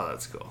 Oh,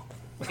 that's cool.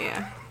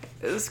 Yeah,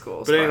 it is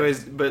cool. But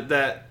anyways,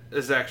 that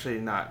is actually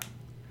not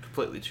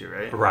completely true,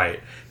 right? Right.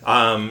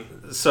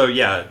 So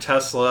yeah,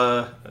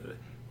 Tesla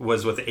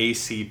was with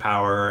AC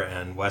Power,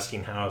 and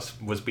Westinghouse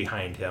was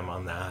behind him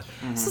on that.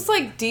 This is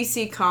like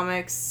DC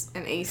Comics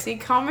and AC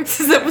Comics.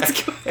 Is that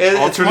what's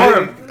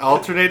going?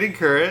 Alternating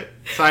current,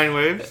 sine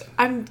waves.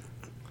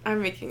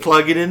 I'm making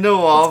Plug it into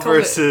wall It's called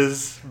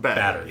versus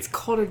battery. It's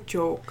called a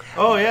joke.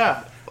 Oh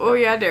yeah. Oh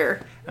yeah,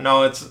 dear.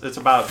 No, it's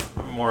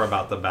more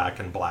about the Back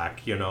in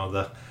Black. You know,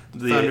 the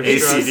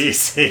Thunderstruck.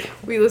 AC/DC.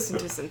 We listened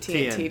to some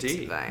TNT TNT.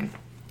 today.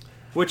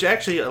 Which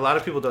actually, a lot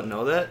of people don't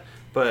know that,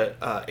 but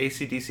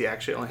AC/DC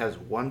actually only has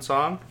one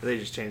song. They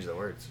just changed the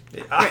words.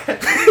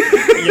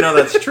 You know,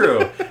 that's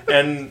true.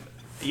 And,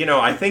 you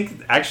know, I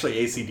think actually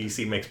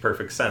AC/DC makes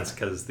perfect sense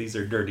because these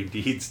are dirty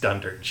deeds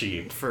done dirt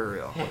cheap. For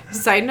real.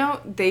 Side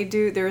note,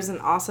 there's an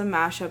awesome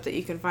mashup that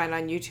you can find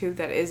on YouTube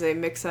that is a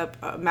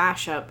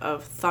mashup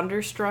of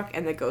Thunderstruck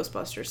and the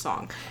Ghostbusters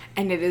song.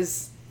 And it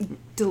is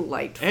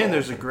delightful. And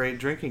there's a great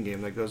drinking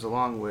game that goes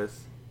along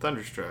with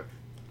Thunderstruck,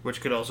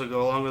 which could also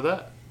go along with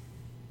that.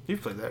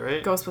 You've played that,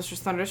 right? Ghostbusters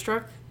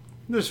Thunderstruck?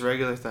 There's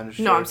regular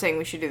Thunderstruck. No, I'm saying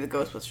we should do the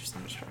Ghostbusters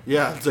Thunderstruck.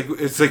 Yeah,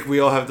 it's like we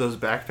all have those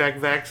backpack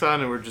vacs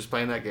on and we're just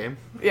playing that game.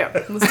 Yeah,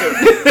 let's do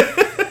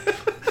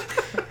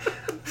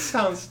it.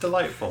 Sounds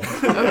delightful.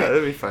 Yeah,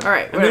 that'd be fun. All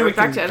right, and then we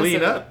back can to clean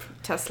Edison. up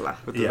Tesla.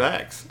 with the Yeah.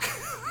 vacs.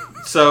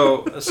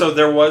 So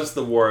there was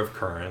the war of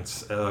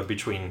currents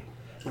between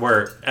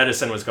where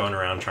Edison was going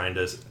around trying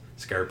to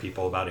scare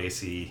people about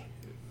AC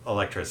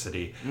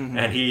electricity,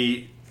 and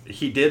he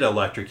did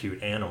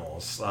electrocute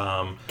animals.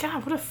 God,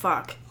 what a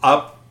fuck.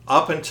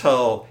 Up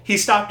until he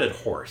stopped at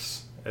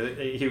horse.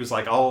 He was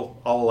like, I'll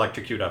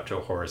electrocute up to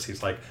a horse.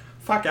 He's like,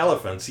 fuck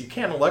elephants. You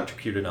can't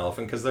electrocute an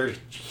elephant because they're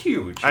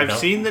huge. I've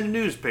seen the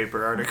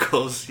newspaper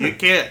articles. You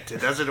can't.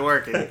 It doesn't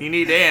work. You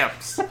need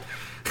amps.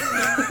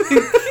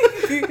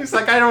 He's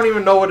like, I don't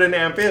even know what an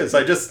amp is.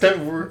 I just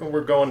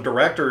we're going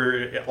direct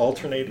or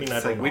alternating. It's I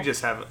don't like know. we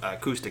just have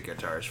acoustic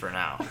guitars for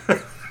now.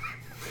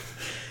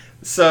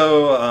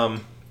 So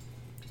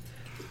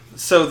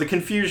the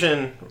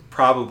confusion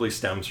probably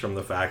stems from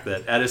the fact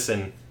that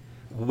Edison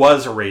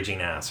was a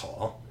raging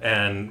asshole,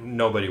 and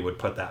nobody would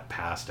put that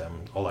past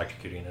him,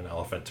 electrocuting an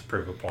elephant to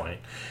prove a point.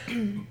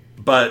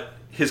 But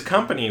his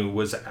company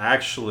was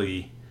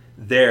actually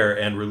there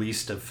and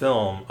released a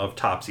film of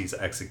Topsy's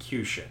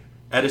execution.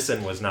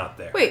 Edison was not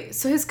there. Wait,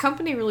 so his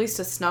company released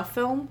a snuff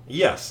film?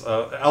 Yes,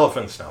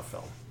 elephant snuff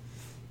film.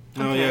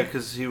 Oh Okay. yeah,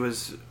 because he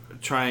was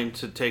trying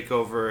to take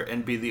over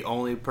and be the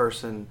only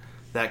person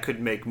that could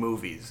make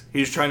movies.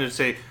 He was trying to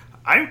say,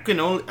 I can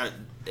only...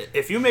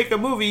 if you make a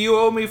movie, you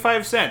owe me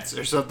 5 cents,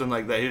 or something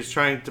like that. He was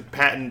trying to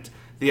patent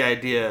the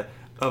idea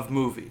of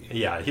movie.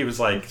 Yeah, he was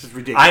like, This is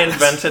ridiculous. I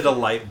invented a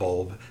light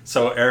bulb,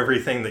 so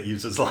everything that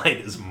uses light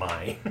is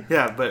mine.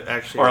 Yeah, but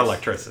actually... Or it was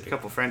electricity. A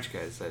couple French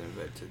guys that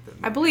invented them.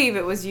 I believe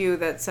it was you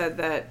that said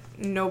that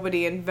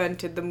nobody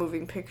invented the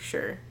moving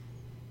picture.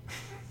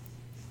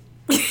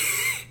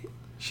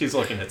 She's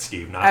looking at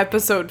Steve, not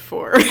Episode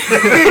 4.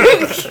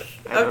 I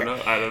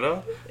don't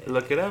know.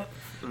 Look it up,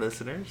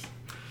 listeners.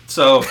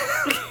 So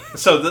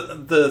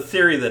the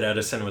theory that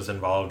Edison was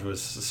involved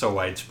was so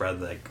widespread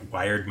that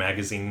Wired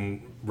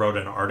magazine wrote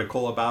an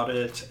article about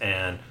it,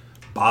 and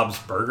Bob's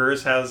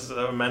Burgers has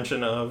a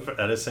mention of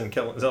Edison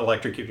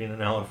electrocuting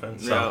an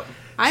elephant. So. Yeah.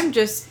 I'm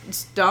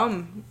just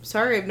dumb.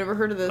 Sorry, I've never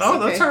heard of this. Oh,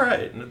 Okay. that's all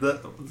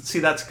right. See,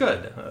 that's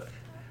good.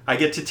 I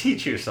get to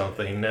teach you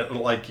something,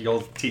 like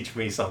you'll teach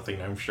me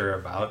something, I'm sure,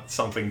 about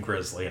something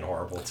grisly and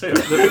horrible, too.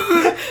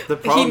 The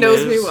problem He knows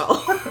is, me well.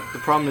 The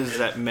problem is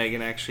that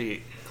Megan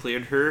actually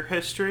cleared her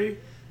history,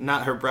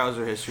 not her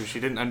browser history. She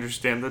didn't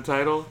understand the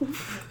title,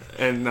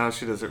 and now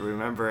she doesn't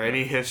remember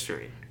any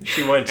history.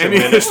 She went to Any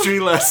history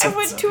I lessons.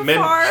 went too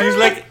far. She's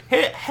like,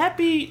 hey,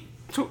 happy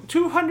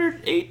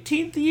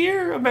 218th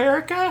year,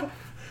 America,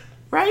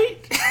 right?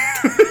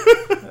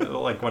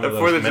 like one of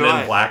Before those the Men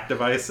July. in Black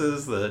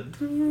devices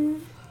that.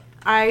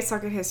 I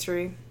suck at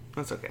history.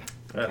 That's okay.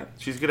 Okay.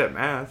 She's good at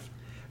math.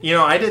 You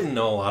know, I didn't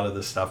know a lot of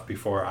this stuff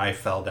before I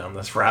fell down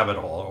this rabbit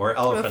hole or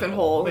elephant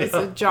Hole. It's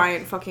a Yeah.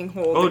 giant fucking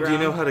hole. Oh, do you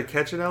know how to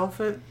catch an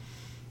elephant?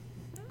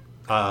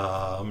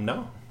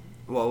 No.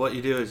 Well, what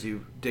you do is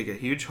you dig a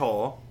huge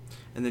hole,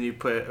 and then you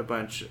put a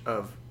bunch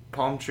of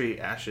palm tree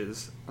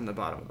ashes on the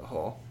bottom of the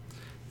hole.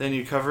 Then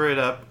you cover it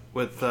up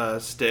with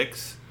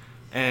sticks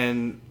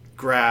and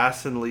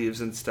grass and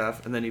leaves and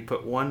stuff, and then you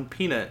put one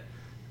peanut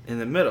in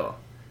the middle.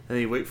 And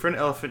then you wait for an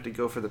elephant to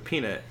go for the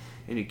peanut,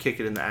 and you kick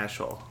it in the ash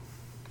hole.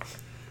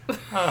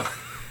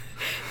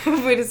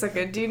 Wait a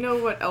second. Do you know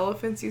what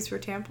elephants use for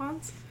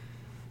tampons?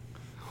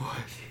 What?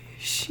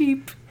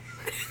 Sheep.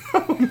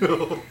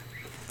 No.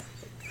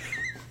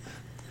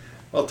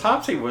 Well,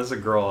 Topsy was a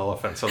girl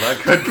elephant, so that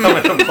could come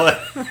into play.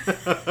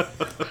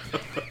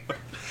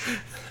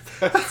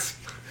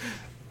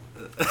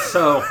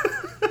 So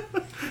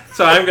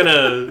I'm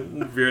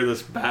gonna veer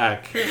this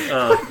back.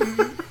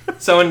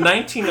 So in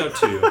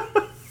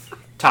 1902,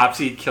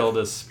 Topsy killed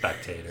a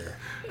spectator.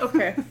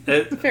 Okay.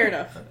 Fair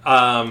enough.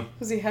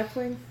 Was he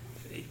heckling?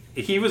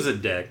 He was a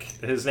dick.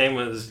 His name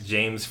was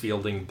James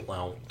Fielding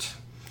Blount.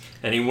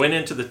 And he went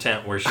into the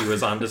tent where she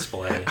was on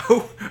display.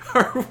 Oh,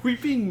 are we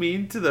being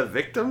mean to the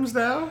victims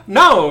now?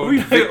 No!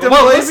 victim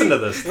Well, blaming? listen to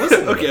this.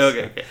 Listen to this.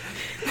 Okay.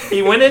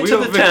 He went We into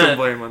don't the victim tent.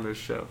 blame on this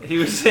show. He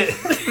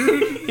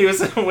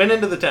went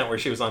into the tent where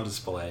she was on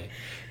display.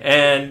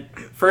 And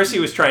first he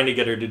was trying to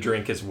get her to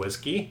drink his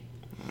whiskey.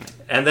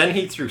 And then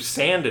he threw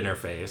sand in her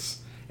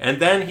face. And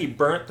then he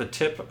burnt the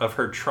tip of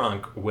her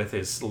trunk with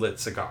his lit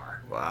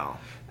cigar. Wow.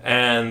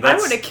 And I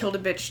that's... would have killed a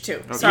bitch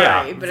too. Yeah,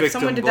 Sorry, but if Victim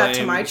someone did that to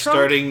blame my trunk,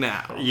 starting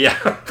now.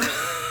 Yeah.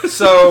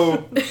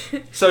 So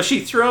she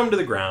threw him to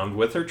the ground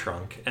with her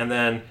trunk and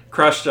then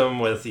crushed him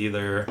with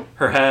either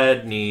her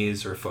head,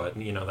 knees, or foot.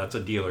 You know, that's a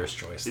dealer's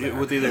choice there.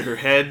 With either her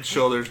head,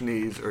 shoulders,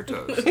 knees, or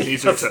toes.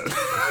 Knees or toes.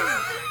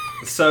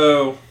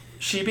 So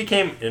she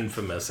became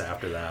infamous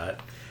after that.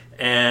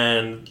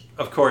 And,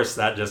 of course,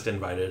 that just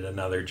invited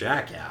another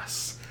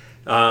jackass.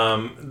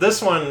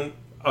 This one,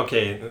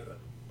 okay,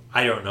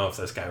 I don't know if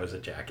this guy was a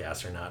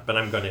jackass or not, but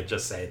I'm going to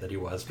just say that he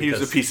was. He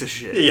was a piece of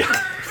shit. Yeah.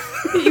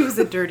 he was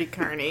a dirty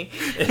carny.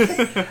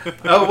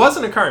 Oh, it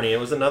wasn't a carny. It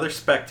was another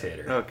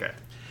spectator. Okay.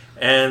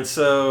 And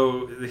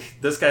so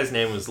this guy's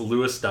name was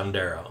Louis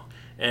Dondero.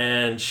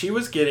 And she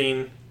was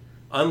getting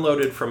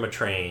unloaded from a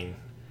train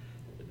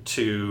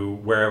to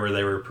wherever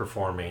they were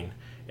performing.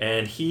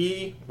 And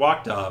he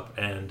walked up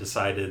and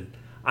decided,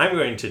 I'm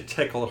going to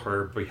tickle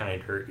her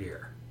behind her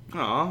ear.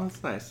 Oh,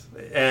 that's nice.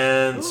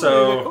 And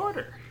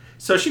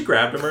so she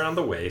grabbed him around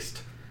the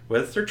waist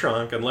with her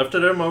trunk and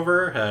lifted him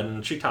over her head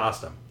and she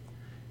tossed him.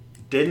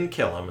 Didn't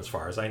kill him as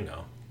far as I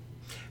know.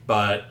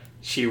 But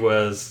she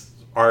was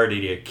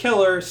already a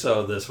killer,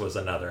 so this was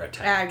another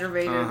attack.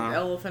 Aggravated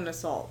elephant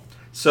assault.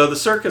 So the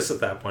circus at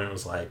that point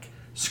was like,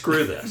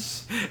 screw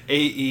this.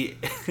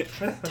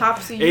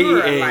 Topsy, you're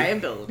a AEA.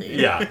 liability.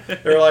 Yeah.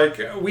 They're like,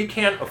 we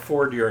can't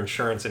afford your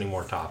insurance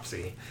anymore,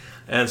 Topsy.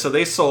 And so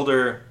they sold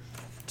her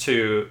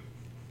to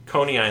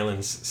Coney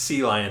Island's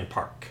Sea Lion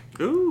Park.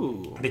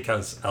 Ooh.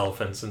 Because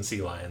elephants and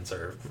sea lions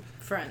are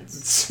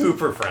Friends.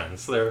 super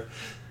friends.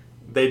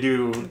 They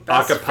do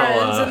Best acapella.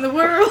 friends in the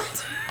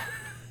world.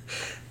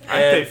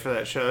 I'd pay for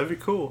that show. That'd be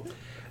cool.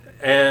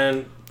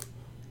 And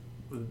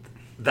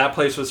that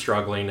place was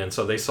struggling, and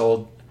so they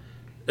sold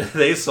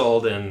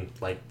in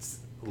like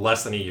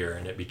less than a year,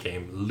 and it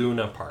became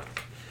Luna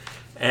Park.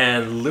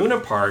 And Luna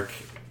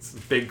Park's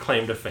big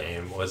claim to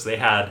fame was they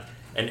had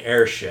an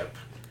airship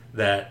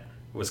that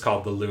was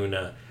called the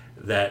Luna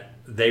that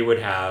they would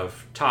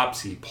have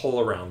Topsy pull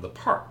around the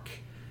park.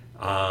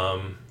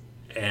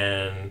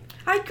 And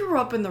I grew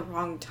up in the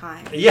wrong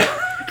time. yeah.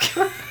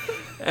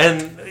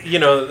 And you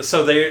know,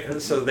 so they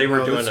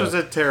were doing This was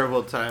a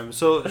terrible time.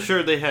 So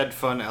sure, they had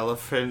fun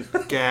elephant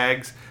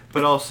gags,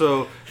 but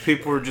also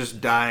people were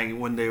just dying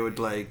when they would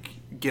like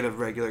get a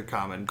regular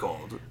common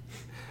cold.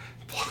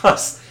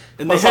 plus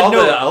And they plus had all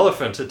no- the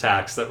elephant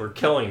attacks that were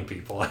killing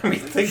people. I mean,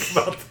 think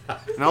about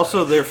that. And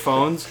also their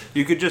phones,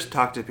 you could just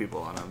talk to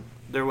people on them.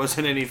 There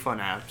wasn't any fun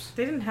apps.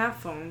 They didn't have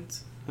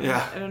phones.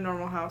 Yeah. In a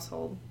normal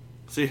household.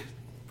 See,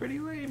 pretty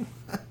lame.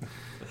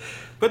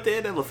 But they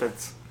had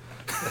elephants.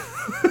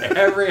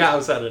 Every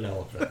house had an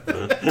elephant.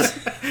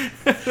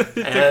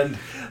 And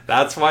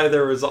that's why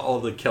there was all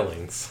the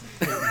killings.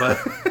 But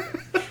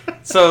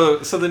so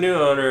the new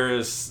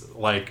owners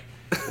like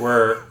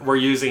were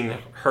using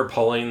her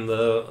pulling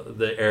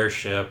the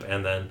airship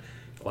and then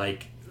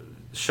like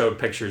showed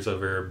pictures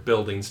of her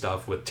building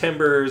stuff with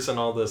timbers and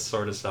all this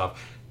sort of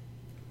stuff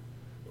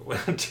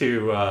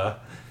to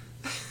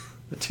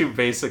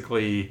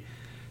basically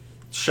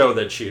show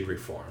that she had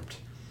reformed.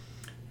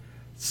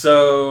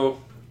 So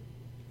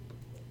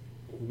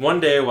one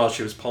day while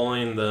she was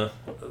pulling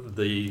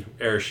the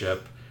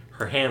airship,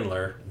 her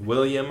handler,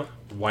 William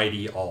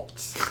Whitey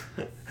Alt,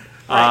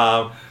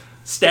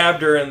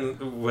 stabbed her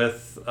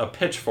with a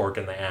pitchfork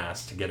in the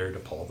ass to get her to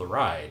pull the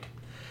ride.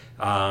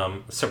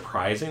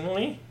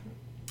 Surprisingly,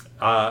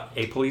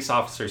 a police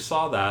officer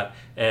saw that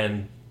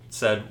and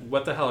said,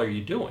 "What the hell are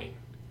you doing?"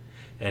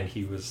 And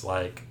he was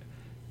like,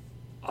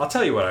 "I'll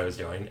tell you what I was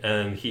doing."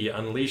 And he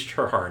unleashed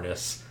her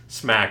harness,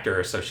 smacked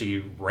her, so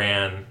she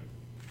ran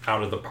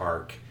out of the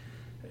park,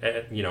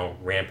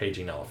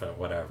 rampaging elephant,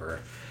 whatever.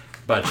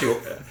 But she,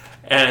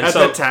 and at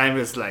so, the time,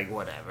 it's like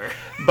whatever.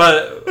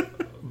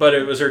 But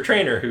it was her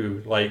trainer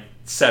who like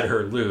set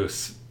her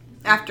loose.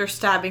 After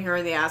stabbing her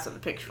in the ass with a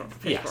pitchfork.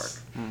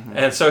 Yes. Mm-hmm.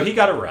 And so he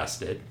got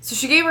arrested. So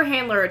she gave her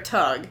handler a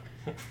tug.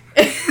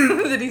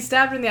 Then he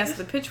stabbed her in the ass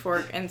with a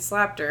pitchfork and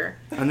slapped her.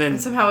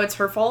 And somehow it's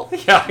her fault?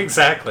 Yeah,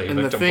 exactly. And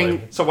the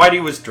thing... So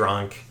Whitey was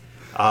drunk,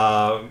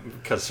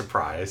 because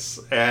surprise.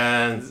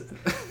 And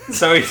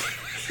so he...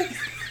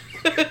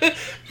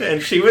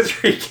 and she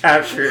was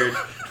recaptured.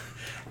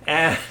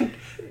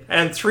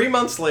 And 3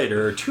 months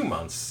later, or 2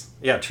 months...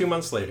 Yeah, 2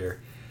 months later,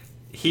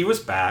 he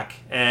was back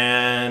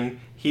and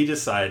he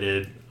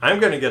decided, I'm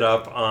going to get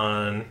up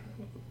on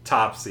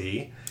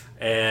Topsy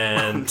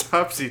and...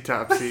 Topsy.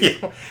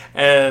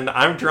 And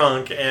I'm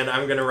drunk and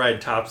I'm going to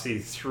ride Topsy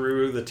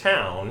through the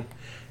town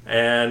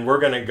and we're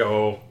going to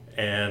go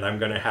and I'm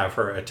going to have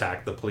her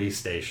attack the police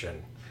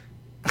station.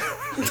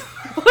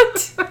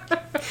 What?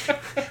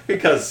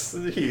 Because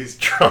he's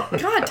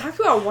drunk. God, talk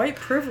about white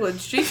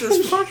privilege.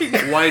 Jesus fucking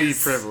Christ.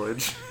 Whitey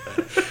privilege.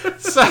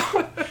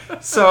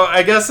 So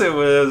I guess it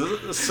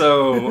was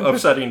so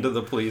upsetting to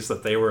the police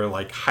that they were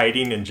like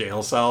hiding in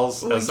jail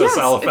cells as this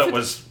elephant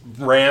was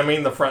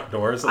ramming the front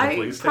doors of the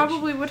police station. I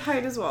probably would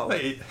hide as well.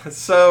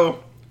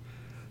 So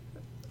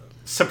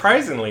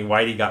surprisingly,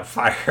 Whitey got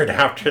fired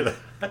after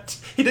that.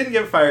 He didn't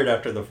get fired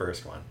after the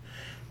first one.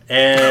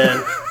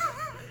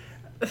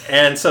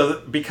 And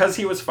so because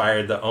he was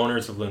fired, the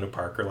owners of Luna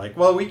Park are like,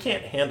 well, we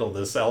can't handle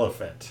this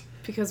elephant.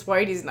 Because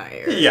Whitey's not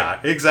here. Yeah,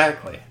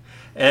 exactly.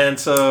 And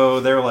so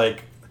they're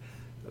like,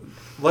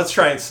 let's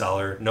try and sell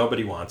her.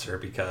 Nobody wants her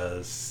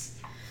because,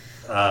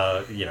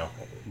 blah,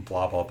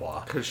 blah,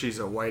 blah. Because she's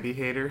a Whitey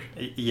hater?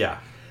 Yeah.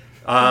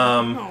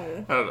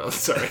 I don't know.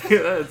 Sorry.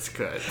 That's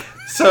good.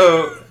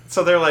 So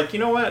they're like, you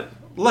know what?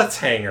 Let's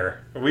hang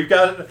her.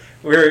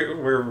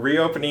 We're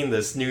reopening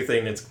this new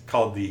thing. It's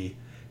called the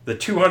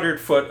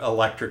 200-foot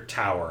electric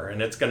tower,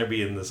 and it's going to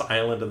be in this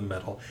island in the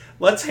middle.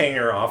 Let's hang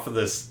her off of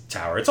this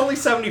tower. It's only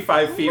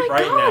 75 feet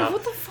right now.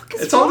 What the fuck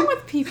is wrong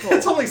with people?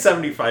 It's only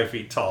 75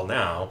 feet tall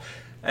now.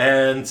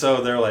 And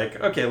so they're like,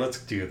 okay,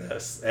 let's do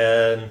this.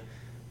 And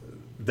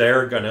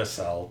they're going to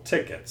sell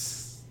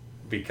tickets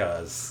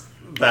because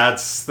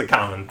that's the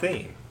common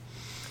theme.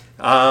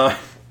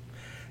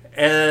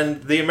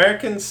 And the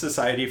American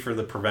Society for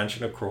the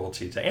Prevention of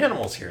Cruelty to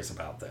Animals hears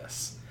about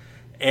this.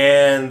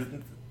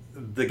 And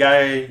the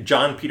guy,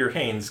 John Peter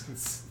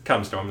Haynes,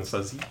 comes to him and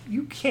says,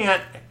 you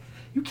can't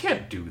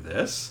do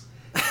this.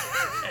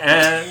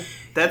 And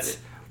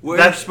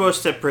we're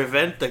supposed to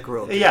prevent the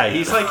cruelty. Yeah,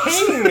 he's like,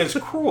 hanging is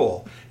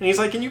cruel. And he's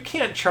like, and you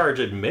can't charge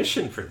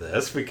admission for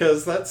this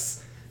because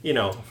that's,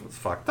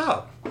 fucked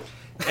up.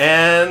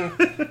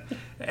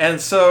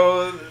 And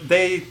so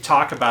they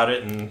talk about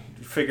it and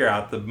figure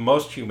out the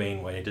most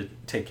humane way to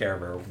take care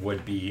of her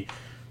would be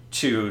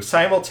to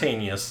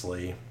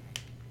simultaneously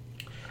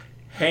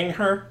hang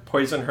her,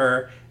 poison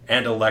her,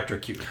 and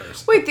electrocute her.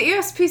 Wait, the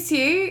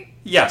ESPCA?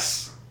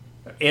 Yes.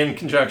 In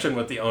conjunction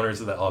with the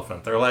owners of the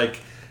elephant. They're like,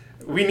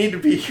 we need to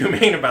be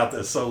humane about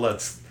this, so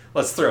let's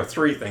throw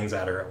 3 things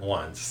at her at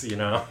once,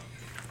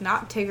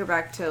 Not take her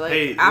back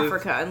to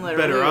Africa and let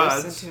her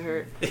loose into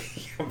her.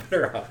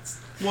 Better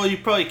odds. Well, you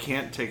probably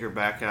can't take her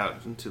back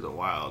out into the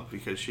wild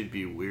because she'd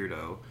be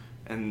weirdo,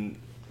 and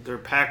they're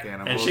pack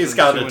animals. And she's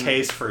got a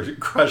taste for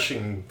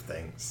crushing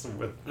things.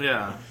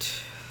 Yeah,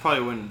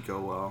 probably wouldn't go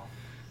well.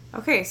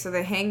 Okay, so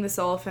they hang this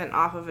elephant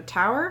off of a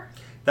tower?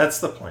 That's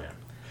the plan.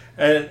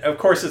 And, of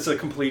course, it's a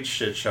complete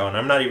shit show, and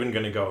I'm not even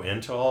going to go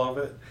into all of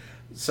it.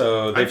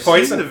 So they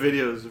poisoned... I've seen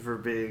the videos of her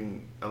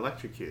being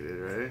electrocuted,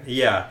 right?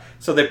 Yeah.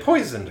 So they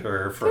poisoned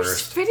her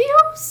first. There's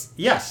videos?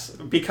 Yes,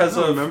 because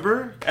of...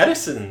 Remember?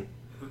 Edison.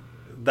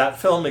 That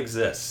film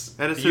exists.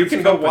 Edison's you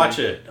can go watch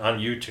it on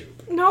YouTube.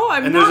 No,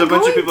 I'm not. And there's a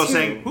bunch of people to.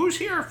 saying, "Who's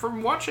here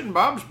from watching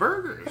Bob's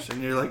Burgers?"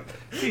 And you're like,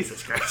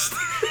 "Jesus Christ!"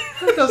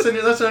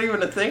 That's not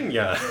even a thing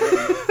yet.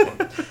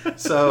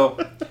 So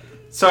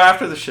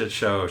after the shit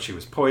show, she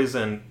was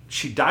poisoned.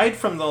 She died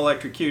from the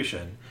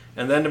electrocution,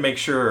 and then to make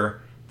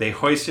sure, they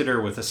hoisted her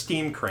with a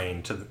steam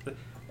crane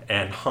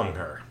and hung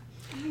her.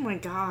 Oh my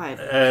god!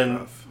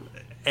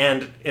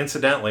 And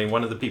incidentally,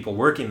 one of the people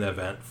working the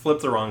event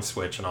flipped the wrong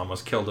switch and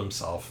almost killed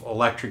himself,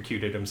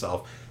 electrocuted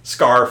himself,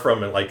 scar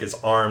from his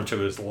arm to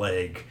his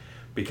leg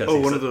because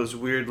one of those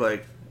weird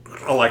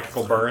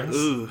electrical burns.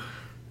 Ooh.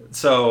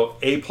 So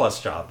A+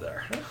 job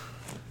there.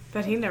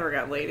 But he never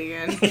got laid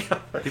again.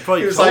 He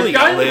probably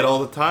got laid all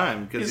the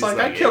time. He's like,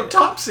 I killed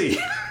Topsy.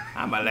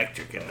 I'm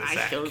electric in the sack.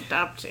 I killed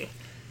Topsy.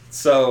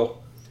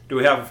 So Do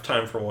we have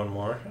time for one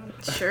more?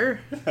 Sure.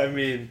 I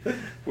mean,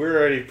 we're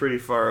already pretty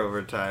far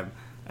over time,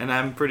 and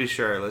I'm pretty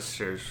sure our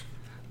listeners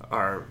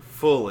are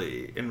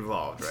fully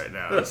involved right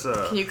now.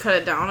 So Can you cut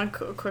it down a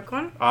quick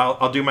one?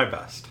 I'll do my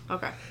best.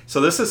 Okay.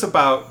 So this is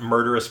about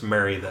Murderous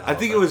Mary the Elephant. I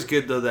think it was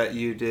good, though, that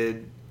you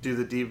did do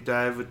the deep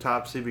dive with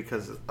Topsy,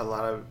 because a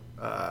lot of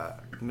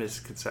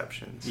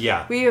misconceptions.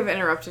 Yeah. We have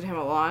interrupted him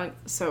a lot,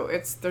 so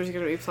there's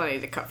going to be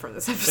plenty to cut from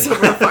this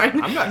episode. We're fine.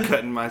 I'm not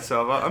cutting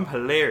myself out. I'm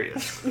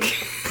hilarious.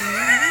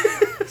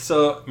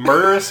 So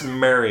Murderous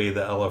Mary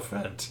the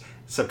Elephant,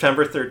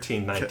 September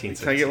 13,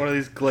 1960. Can I get one of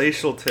these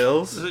glacial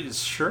tills?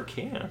 Sure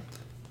can.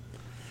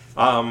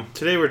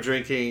 Today we're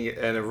drinking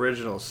an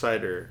original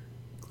cider,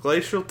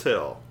 Glacial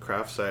Till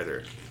craft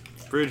cider,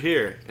 brewed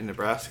here in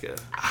Nebraska.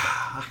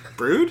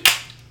 Brewed?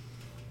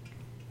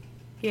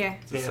 Yeah.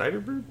 Is it cider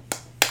brewed?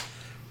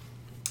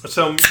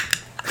 So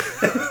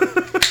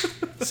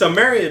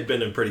Mary had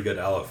been a pretty good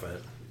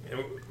elephant.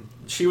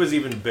 She was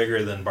even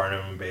bigger than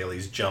Barnum and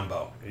Bailey's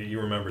Jumbo. You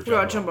remember Jumbo? What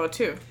about Jumbo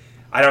 2?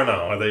 I don't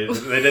know. They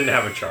didn't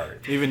have a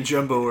chart. Even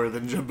Jumboer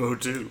than Jumbo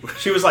 2.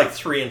 She was like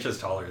 3 inches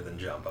taller than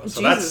Jumbo.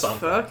 So that's Jesus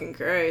something. fucking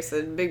Christ,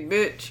 that big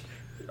bitch.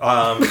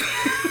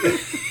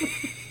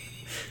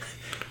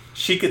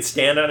 She could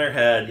stand on her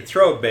head,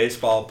 throw a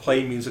baseball,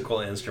 play musical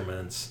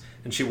instruments,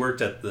 and she worked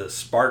at the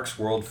Sparks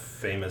World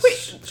Famous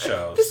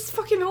shows. This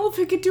fucking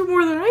elephant could do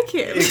more than I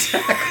can.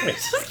 Exactly.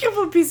 Just give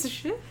him a piece of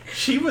shit.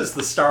 She was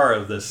the star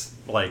of this,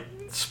 like,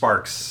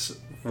 Sparks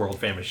World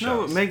Famous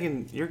No, shows.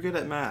 Megan, you're good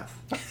at math.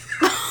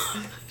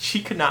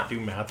 She could not do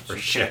math for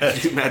shit.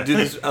 Dude,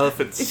 this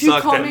elephant If you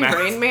sucked call at me math.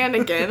 Rain Man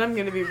again, I'm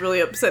gonna be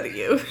really upset at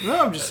you. No,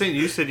 I'm just saying.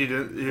 You said you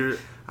didn't.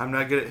 I'm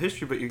not good at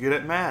history, but you're good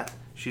at math.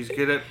 She's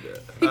good at.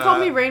 He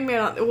called me Rain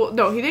Man well,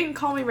 no, he didn't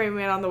call me Rain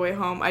Man on the way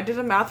home. I did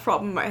a math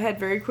problem in my head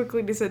very quickly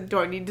and he said, do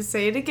I need to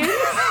say it again?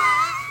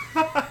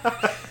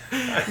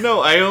 No,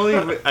 I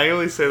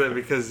only say that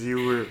because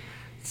you were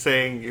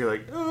saying, you're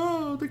like,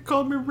 oh, they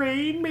called me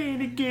Rain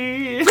Man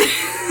again.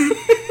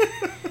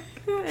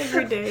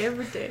 Every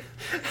day.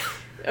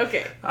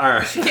 Okay.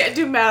 All She right. can't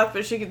do math,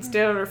 but she can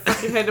stand on her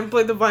fucking head and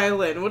play the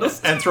violin. What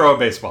else? And throw a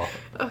baseball.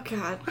 Oh,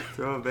 God.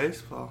 Throw a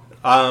baseball. You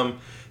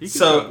can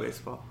So- throw a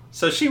baseball.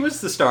 So she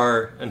was the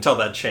star until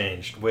that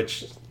changed,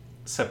 which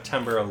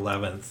September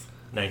 11th,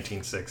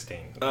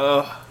 1916.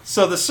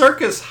 So the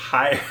circus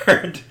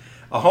hired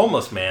a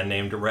homeless man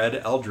named Red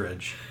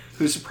Eldridge,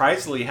 who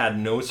surprisingly had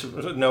no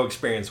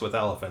experience with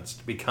elephants,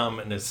 to become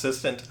an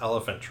assistant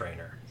elephant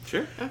trainer.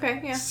 Sure.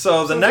 Okay, yeah.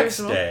 So the Sounds next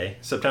reasonable. day,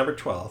 September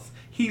 12th,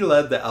 he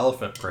led the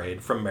elephant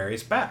parade from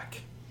Mary's back.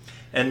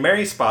 And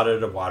Mary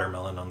spotted a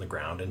watermelon on the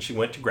ground, and she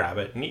went to grab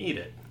it and eat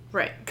it.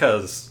 Right.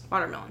 Because,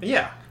 Watermelon.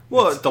 yeah,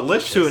 Well, it's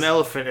delicious. To an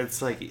elephant,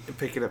 it's like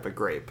picking up a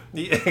grape.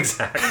 Yeah,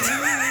 exactly.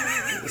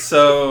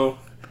 So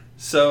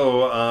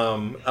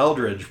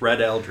Eldridge, Red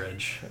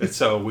Eldridge.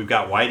 So we've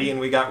got Whitey and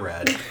we got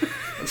Red.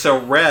 So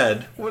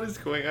Red What is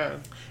going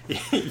on?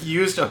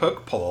 used a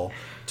hook pole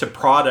to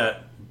prod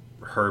at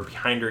her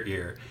behind her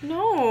ear.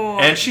 No.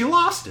 And she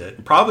lost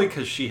it, probably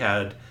because she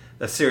had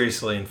a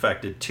seriously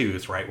infected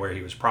tooth right where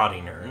he was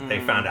prodding her. They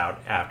found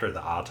out after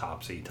the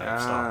autopsy type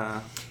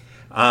stuff.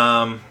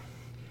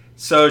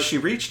 So she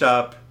reached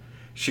up,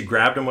 she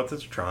grabbed him with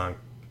his trunk,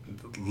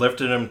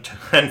 lifted him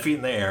 10 feet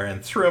in the air,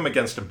 and threw him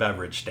against a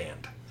beverage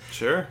stand.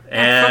 Sure.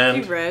 And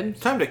Fuck you,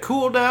 Red. Time to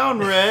cool down,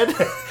 Red.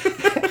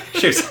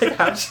 she was like,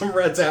 have some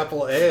Red's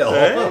Apple Ale.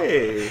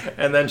 Hey.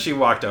 And then she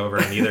walked over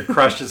and either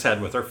crushed his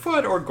head with her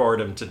foot or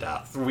gored him to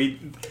death.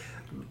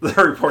 The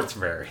reports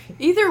vary.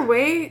 Either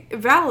way,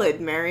 valid,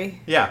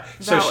 Mary. Yeah.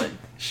 So Valid.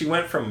 she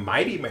went from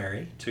Mighty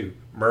Mary to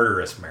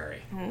Murderous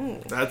Mary.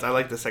 I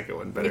like the second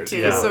one better. Me too.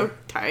 Yeah. So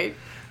tight.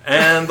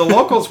 And the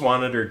locals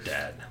wanted her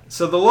dead.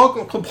 So the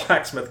local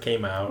blacksmith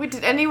came out. Wait,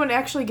 did anyone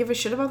actually give a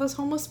shit about this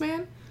homeless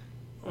man?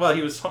 Well,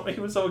 he was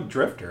a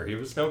drifter. He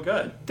was no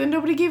good. Then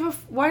nobody gave a.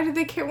 Why did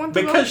they care? Want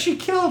them Because she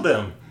killed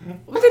him.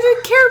 Well, they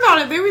didn't care about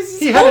it. They was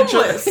He had a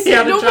jo- homeless. he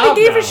had a Nobody job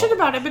gave now. a shit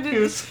about it, but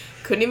it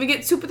couldn't even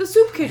get soup at the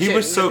soup kitchen. He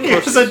was so He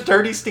close. was a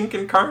dirty,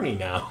 stinking carny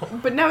now.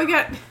 But now we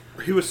got.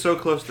 He was so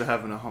close to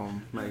having a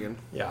home, Megan.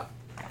 Yeah.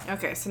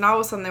 Okay, so now all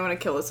of a sudden they want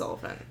to kill this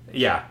elephant.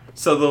 Yeah.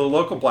 So the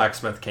local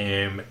blacksmith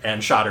came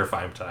and shot her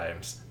 5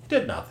 times.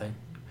 Did nothing.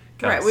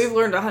 'Cause- Right, we've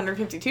learned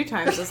 152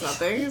 times is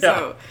nothing.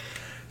 So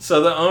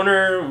So the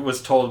owner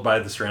was told by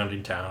the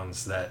surrounding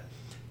towns that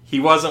he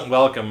wasn't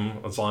welcome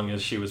as long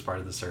as she was part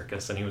of the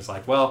circus. And he was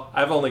like, well,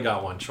 I've only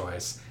got one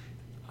choice.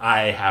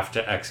 I have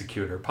to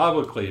execute her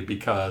publicly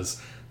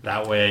because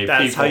that way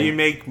That's people... how you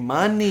make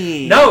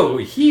money. No,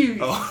 he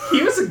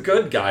was a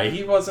good guy.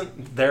 He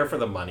wasn't there for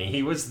the money.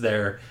 He was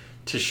there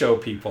to show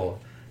people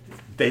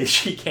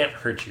she can't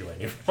hurt you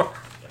anymore.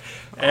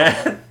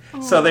 And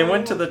so they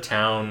went to the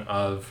town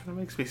of That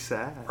makes me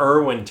sad.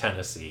 Irwin,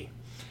 Tennessee,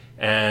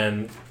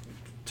 and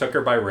took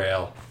her by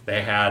rail.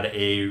 They had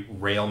a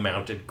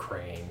rail-mounted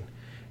crane,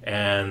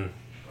 and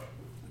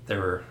there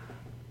were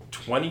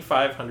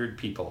 2,500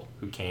 people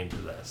who came to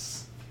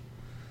this.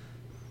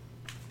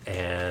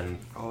 And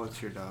Oh,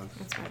 it's your dog.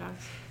 that's my dog.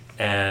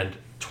 and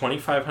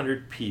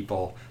 2,500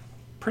 people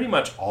pretty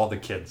much all the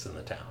kids in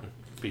the town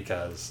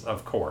because,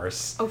 of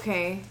course.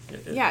 Okay.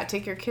 Yeah,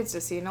 take your kids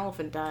to see an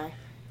elephant die.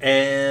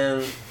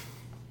 And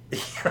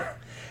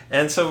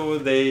and so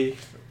they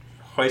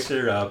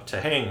hoisted her up to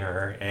hang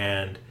her,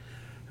 and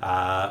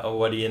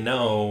what do you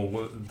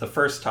know? The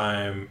first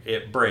time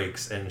it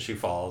breaks and she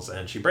falls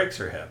and she breaks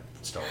her hip,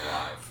 still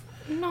alive.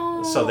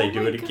 No. So they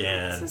do my it God,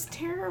 again. This is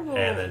terrible.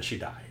 And then she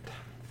died.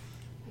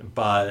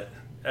 But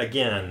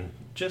again,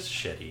 just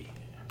shitty.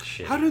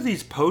 How do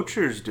these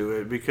poachers do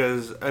it?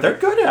 Because they're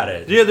good at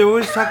it. Yeah, they're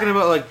always talking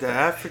about like the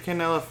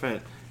African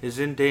elephant is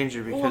in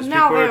danger because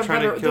now people they are have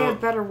trying better, to kill. They have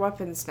better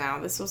weapons now.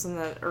 This was in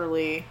the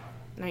early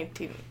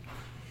 19.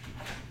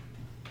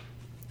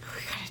 We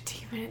got a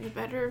demon in the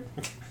bedroom.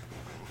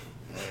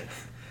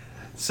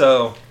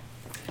 So,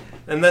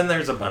 and then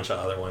there's a bunch of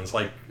other ones.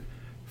 Like,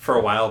 for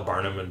a while,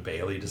 Barnum and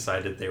Bailey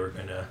decided they were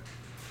going to,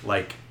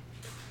 like,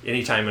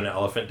 anytime an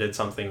elephant did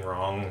something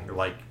wrong,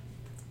 like,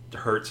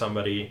 hurt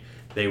somebody,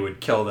 they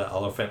would kill the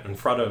elephant in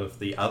front of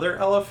the other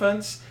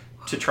elephants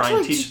to try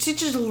and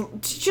teach you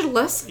a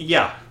lesson.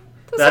 Yeah.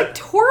 That's like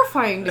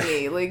horrifying to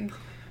me. Like,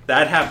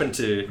 that happened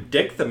to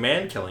Dick the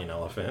man-killing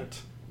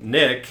elephant,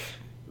 Nick.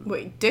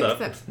 Wait, Dick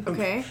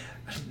okay.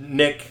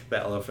 Nick the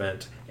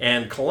elephant,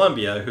 and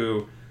Columbia,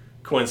 who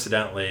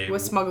coincidentally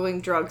was smuggling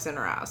drugs in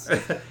her ass.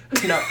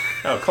 no,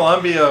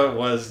 Columbia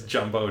was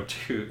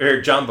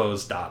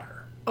Jumbo's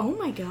daughter. Oh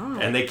my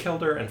God. And they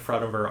killed her in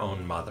front of her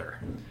own mother.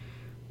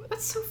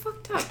 That's so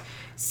fucked up.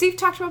 Steve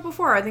talked about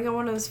before, I think on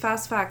one of his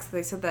fast facts,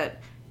 they said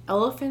that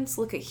elephants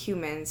look at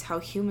humans how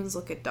humans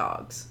look at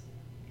dogs.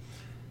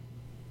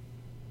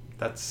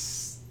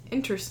 That's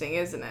interesting,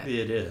 isn't it?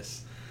 It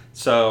is.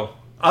 So,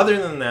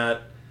 other than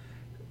that,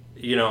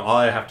 all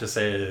I have to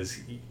say is,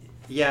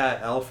 yeah,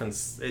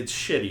 elephants, it's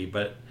shitty,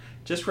 but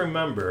just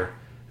remember,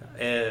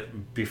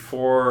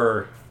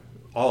 before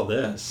all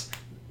this,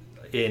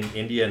 in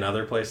India and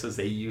other places,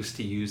 they used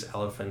to use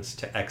elephants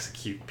to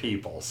execute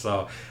people.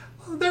 So,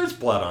 there's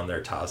blood on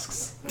their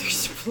tusks.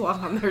 There's blood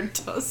on their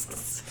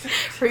tusks.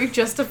 Are you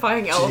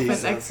justifying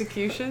elephant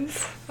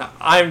executions?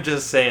 I'm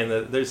just saying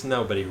that there's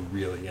nobody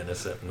really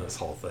innocent in this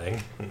whole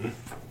thing.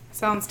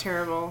 Sounds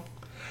terrible.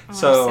 Oh,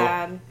 so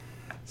sad.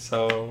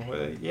 So,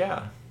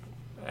 yeah.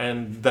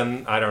 And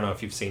then, I don't know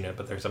if you've seen it,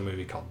 but there's a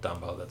movie called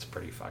Dumbo that's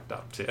pretty fucked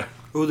up, too.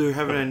 Oh, they're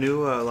having a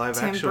new live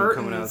action one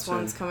coming out soon.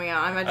 One's coming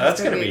out. I imagine that's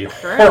it's going to be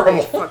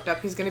horrible. Fucked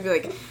up. He's going to be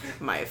like,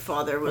 my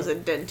father was a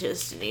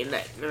dentist and he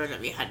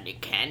let me honey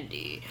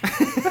candy.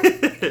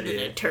 And then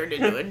it turned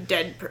into a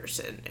dead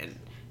person. And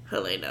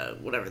Helena,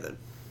 whatever the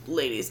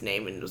lady's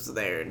name was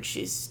there, and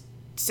she's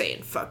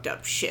saying fucked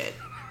up shit.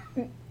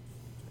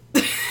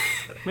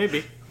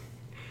 Maybe.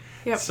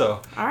 Yep.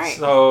 So, all right.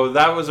 So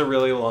that was a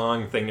really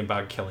long thing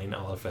about killing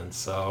elephants.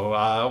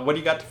 So, what do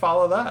you got to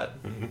follow that?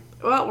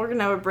 Well, we're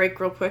gonna have a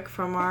break real quick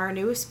from our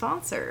newest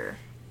sponsor.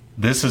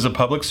 This is a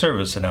public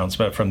service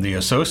announcement from the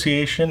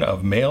Association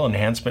of Male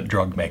Enhancement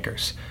Drug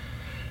Makers.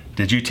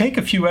 Did you take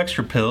a few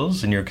extra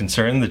pills and you're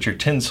concerned that your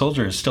tin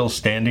soldier is still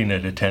standing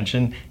at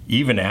attention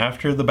even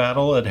after the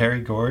battle at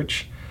Harry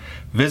Gorge?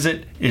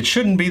 Visit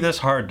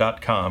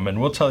itshouldn'tbethishard.com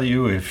and we'll tell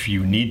you if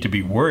you need to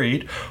be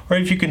worried or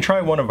if you can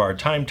try one of our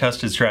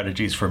time-tested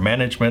strategies for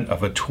management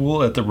of a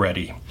tool at the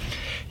ready.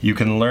 You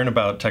can learn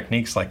about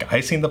techniques like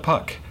icing the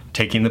puck,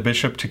 taking the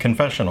bishop to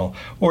confessional,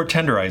 or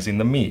tenderizing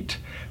the meat.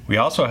 We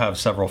also have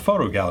several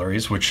photo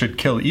galleries which should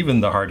kill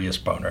even the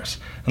hardiest boners,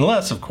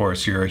 unless, of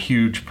course, you're a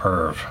huge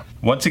perv.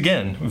 Once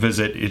again,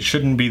 visit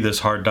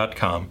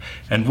itshouldn'tbethishard.com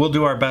and we'll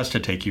do our best to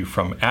take you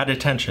from at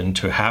attention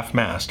to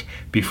half-mast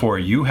before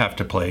you have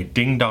to play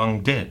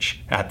ding-dong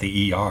ditch at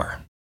the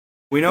ER.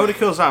 We know to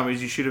kill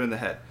zombies, you shoot them in the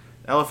head.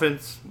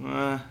 Elephants,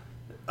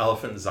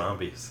 Elephant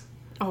zombies.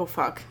 Oh,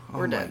 fuck.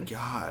 We're dead. Oh, my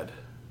God.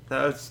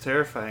 That's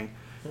terrifying.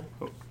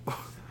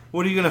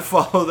 What are you going to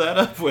follow that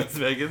up with,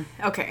 Megan?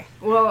 Okay.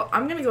 Well,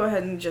 I'm going to go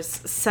ahead and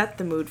just set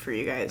the mood for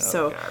you guys.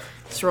 God.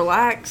 Just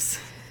relax.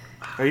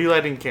 Are you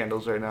lighting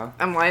candles right now?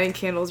 I'm lighting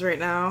candles right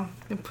now.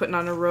 I'm putting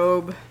on a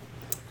robe.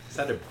 Is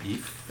that a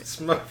beef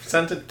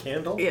scented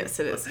candle?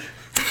 Yes, it is.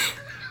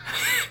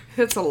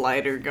 It's a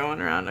lighter going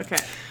around. Okay.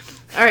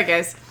 All right,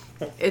 guys.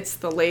 It's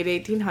the late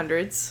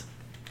 1800s.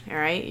 All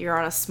right. You're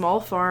on a small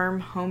farm,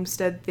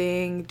 homestead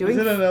thing. Is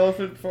it an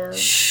elephant farm?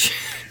 Shh.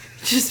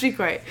 Just be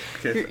quiet.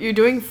 Okay. You're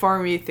doing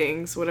farmy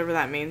things, whatever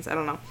that means. I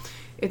don't know.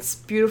 It's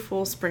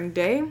beautiful spring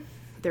day.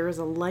 There is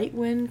a light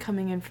wind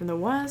coming in from the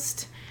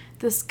west.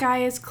 The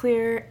sky is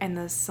clear and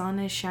the sun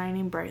is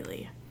shining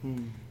brightly. All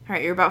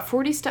right, you're about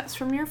 40 steps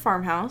from your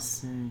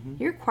farmhouse.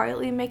 You're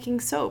quietly making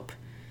soap.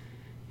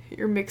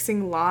 You're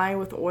mixing lye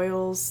with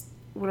oils,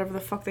 whatever the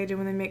fuck they do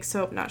when they make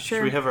soap. Not sure.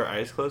 Should we have our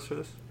eyes closed for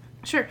this?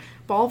 Sure.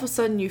 But all of a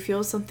sudden you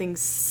feel something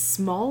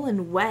small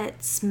and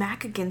wet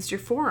smack against your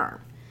forearm.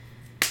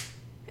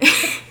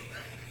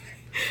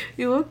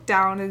 You look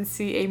down and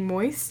see a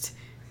moist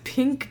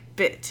pink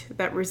bit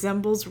that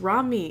resembles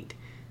raw meat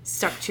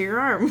stuck to your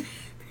arm.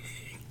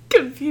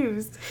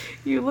 Confused,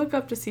 you look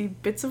up to see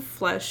bits of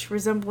flesh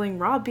resembling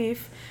raw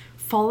beef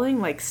falling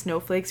like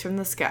snowflakes from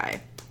the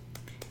sky.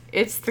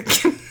 It's the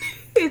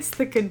It's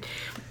the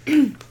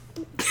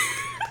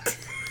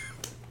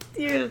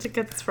You have to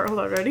cut this part.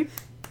 Hold on, ready?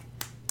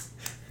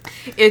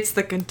 It's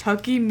the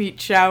Kentucky Meat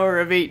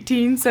Shower of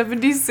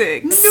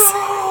 1876.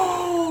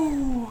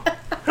 No!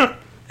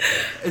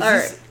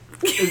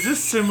 Is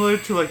this similar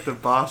to like the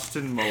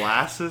Boston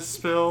molasses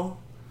spill?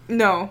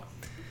 No.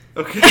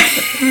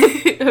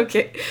 Okay.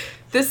 Okay.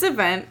 This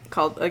event,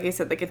 called, like I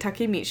said, the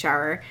Kentucky Meat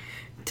Shower,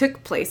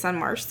 took place on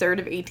March 3rd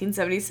of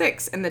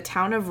 1876 in the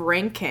town of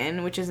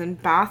Rankin, which is in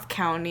Bath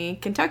County,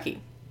 Kentucky.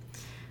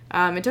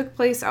 It took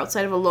place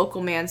outside of a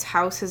local man's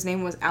house. His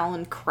name was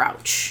Alan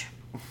Crouch.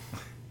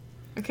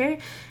 Okay?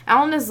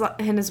 Alan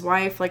and his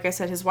wife, like I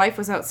said, his wife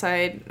was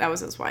outside. That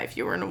was his wife.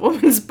 You were in a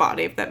woman's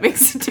body, if that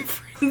makes a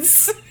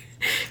difference.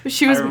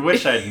 I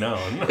wish I'd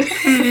known.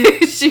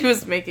 She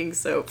was making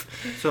soap.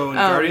 So in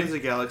Guardians of the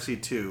Galaxy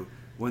 2,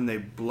 when they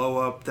blow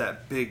up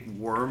that big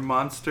worm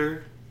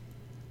monster,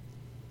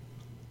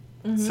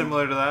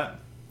 similar to that?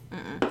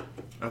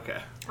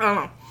 Okay. I don't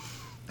know.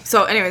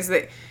 So, anyways,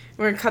 we're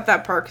going to cut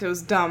that part because it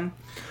was dumb.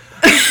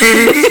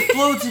 It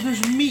explodes and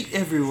there's meat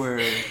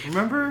everywhere.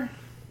 Remember?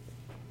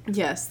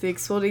 Yes, the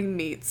exploding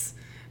meats.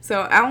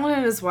 So, Alan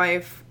and his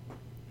wife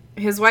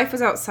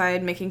was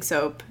outside making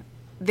soap.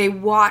 They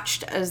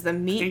watched as the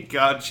meat... Thank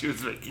God she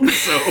was making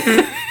soap.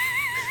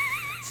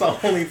 It's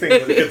the only thing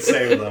that could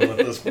save them at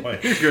this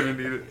point. You're going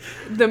to need it.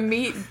 The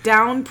meat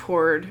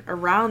downpoured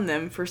around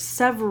them for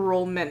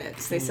several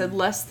minutes. They said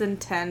less than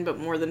 10, but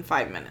more than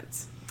 5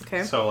 minutes.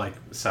 Okay? So like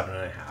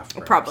 7.5. Perhaps.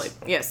 Probably,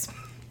 yes.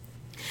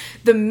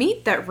 The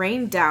meat that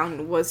rained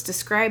down was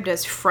described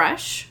as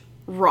fresh,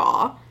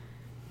 raw,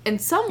 and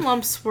some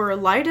lumps were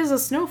light as a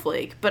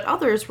snowflake, but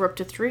others were up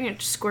to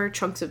 3-inch square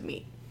chunks of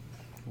meat.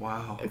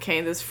 Wow.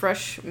 Okay, this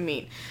fresh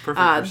meat.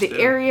 Perfect. The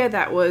area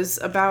that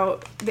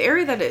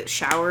it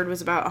showered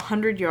was about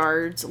 100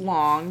 yards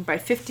long by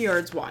 50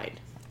 yards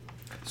wide.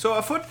 So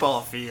a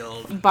football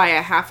field. By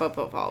a half a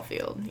football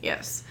field,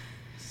 yes.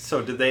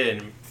 So did they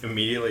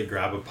immediately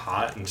grab a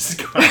pot and just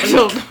go I out?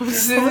 don't know.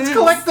 Let's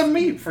collect the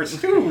meat for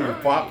stew,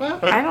 Papa.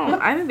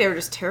 I think they were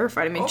just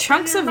terrified. I mean,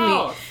 chunks of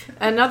meat.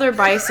 Another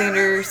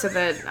bystander said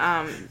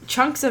that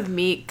chunks of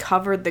meat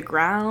covered the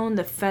ground,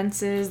 the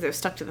fences. They were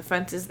stuck to the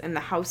fences and the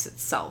house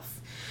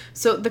itself.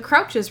 So the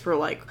Crouches were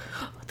like,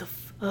 "What the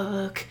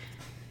fuck?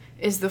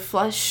 Was the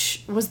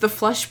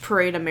flesh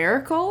parade a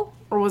miracle,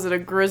 or was it a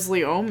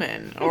grisly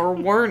omen or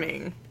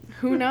warning?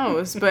 Who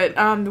knows?" But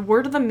the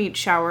word of the meat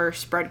shower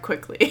spread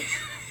quickly.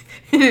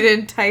 It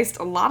enticed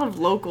a lot of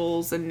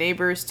locals and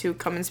neighbors to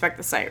come inspect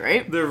the site,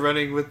 right? They're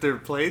running with their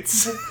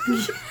plates.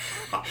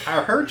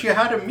 I heard you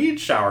had a meat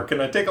shower.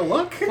 Can I take a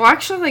look? Well,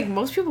 actually, like,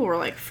 most people were,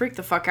 like, freaked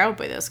the fuck out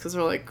by this, because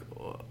they're like,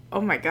 oh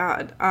my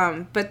god.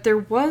 But there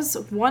was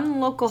one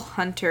local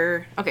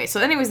hunter... Okay, so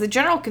anyways, the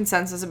general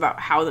consensus about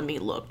how the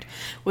meat looked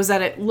was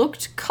that it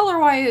looked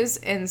color-wise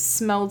and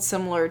smelled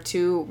similar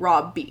to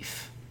raw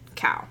beef,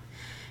 cow.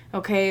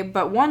 Okay,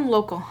 but one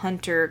local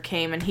hunter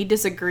came and he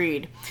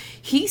disagreed.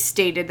 He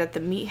stated that the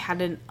meat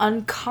had an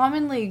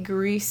uncommonly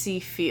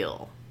greasy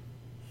feel,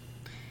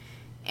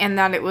 and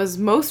that it was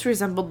most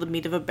resembled the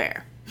meat of a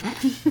bear.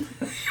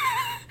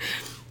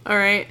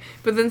 Alright,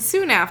 but then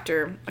soon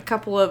after, a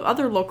couple of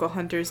other local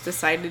hunters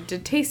decided to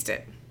taste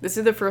it. This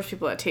is the first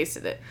people that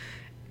tasted it.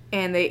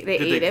 And they ate it.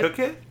 Did they cook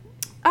it?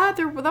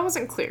 That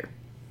wasn't clear.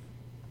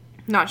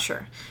 Not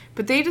sure.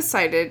 But they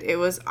decided it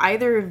was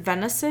either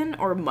venison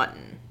or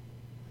mutton.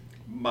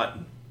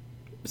 Mutton.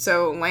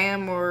 So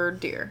lamb or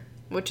deer,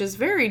 which is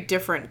very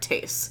different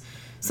tastes.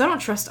 So I don't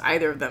trust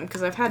either of them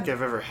because I think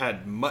I've ever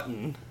had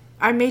mutton.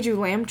 I made you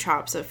lamb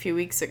chops a few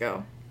weeks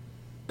ago.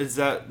 Is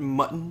that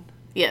mutton?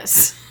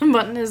 Yes,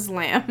 mutton is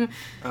lamb.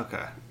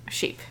 Okay.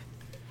 Sheep.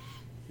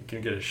 You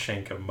can get a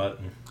shank of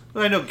mutton.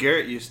 Well, I know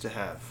Garrett used to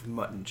have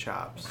mutton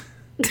chops.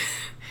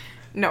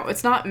 No,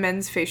 it's not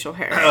men's facial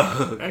hair.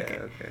 Oh,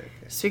 okay.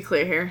 Just to be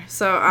clear here.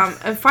 So,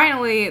 and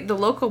finally, the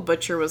local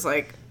butcher was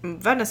like,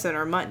 venison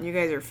or mutton, you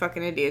guys are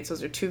fucking idiots.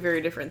 Those are two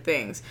very different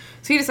things.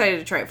 So he decided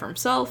to try it for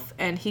himself,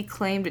 and he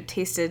claimed it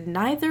tasted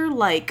neither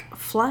like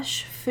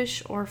flesh,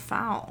 fish, or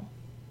fowl.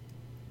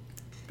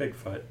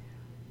 Bigfoot.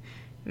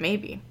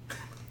 Maybe.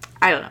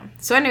 I don't know.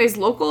 So anyways,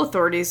 local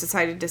authorities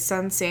decided to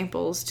send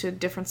samples to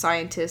different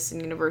scientists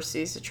and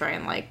universities to try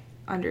and, like,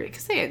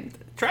 because they had...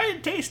 Try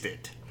and taste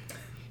it.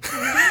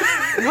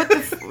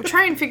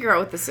 Try and figure out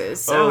what this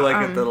is. So,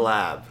 at the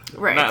lab.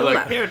 Right, Not the like,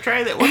 lab. here,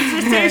 try that. What does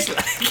this taste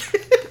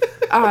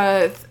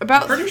like?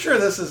 About... Pretty sure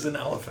this is an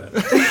elephant.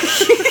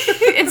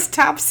 It's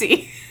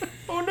Topsy.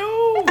 Oh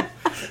no!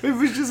 It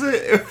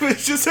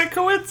was just a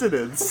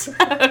coincidence.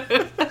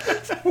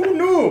 Oh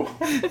no!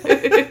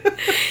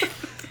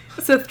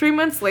 So So 3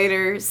 months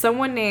later,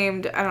 someone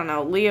named, I don't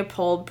know,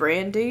 Leopold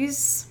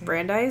Brandeis.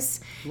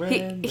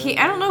 He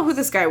I don't know who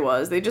this guy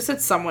was. They just said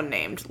someone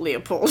named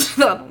Leopold.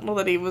 I don't know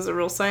that he was a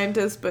real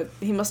scientist, but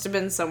he must have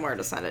been somewhere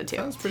to send it to.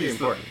 Sounds pretty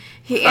important.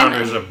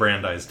 Founders of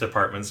Brandeis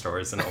department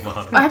stores in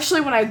Omaha.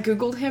 Actually, when I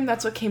Googled him,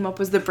 that's what came up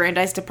was the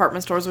Brandeis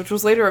department stores, which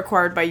was later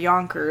acquired by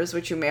Yonkers,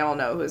 which you may all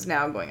know, who is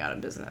now going out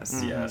of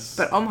business. Yes.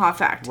 But Omaha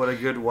fact. What a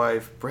good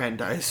wife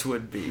Brandeis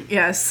would be.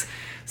 Yes.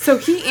 So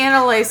he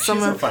analyzed some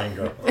She's of... a fine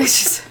girl.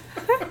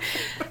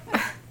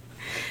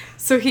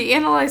 So he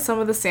analyzed some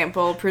of the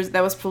sample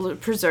that was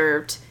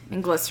preserved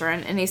in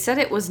glycerin, and he said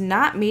it was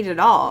not meat at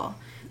all,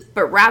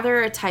 but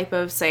rather a type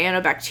of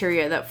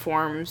cyanobacteria that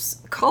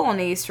forms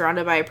colonies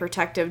surrounded by a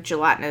protective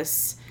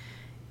gelatinous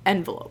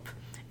envelope.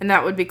 And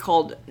that would be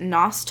called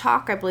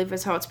nostoc, I believe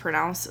is how it's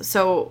pronounced.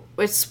 So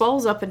it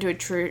swells up into a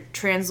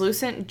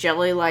translucent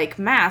jelly-like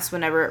mass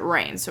whenever it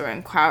rains. So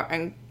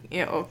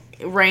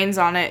it rains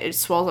on it, it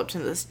swells up to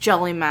this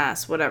jelly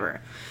mass,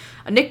 whatever.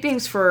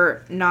 Nicknames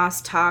for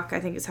nostoc, I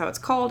think is how it's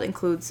called,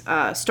 includes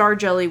star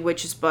jelly,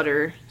 witch's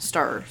butter,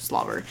 star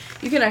slobber.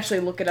 You can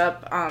actually look it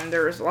up.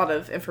 There's a lot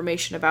of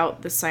information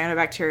about the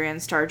cyanobacteria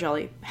and star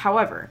jelly.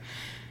 However,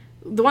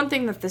 the one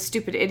thing that the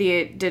stupid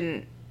idiot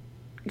didn't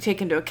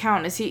take into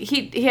account is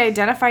he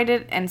identified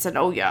it and said,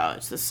 oh yeah,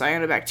 it's the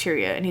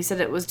cyanobacteria, and he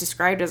said it was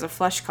described as a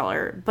flesh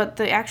color, but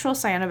the actual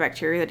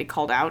cyanobacteria that he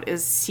called out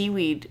is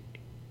seaweed.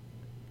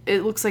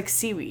 It looks like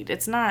seaweed.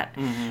 It's not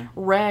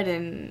red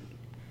and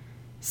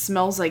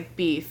smells like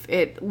beef.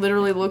 It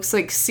literally looks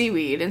like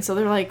seaweed, and so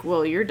they're like,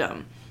 well, you're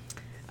dumb.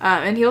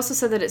 And he also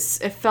said that it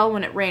fell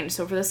when it rained.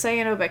 So for the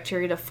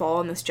cyanobacteria to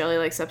fall in this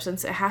jelly-like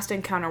substance, it has to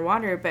encounter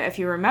water. But if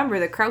you remember,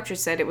 the Croucher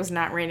said it was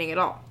not raining at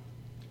all.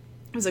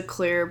 It was a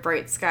clear,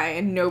 bright sky,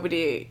 and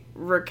nobody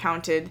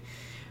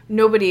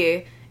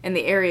in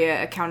the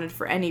area accounted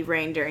for any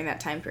rain during that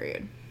time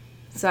period.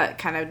 So that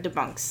kind of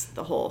debunks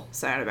the whole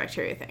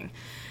cyanobacteria thing.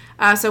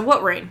 So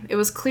what rain? It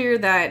was clear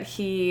that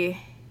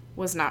he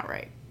was not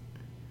right.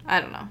 I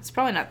don't know. It's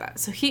probably not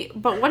that.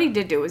 But what he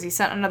did do was he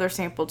sent another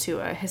sample to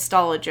a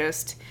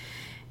histologist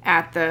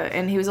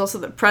and he was also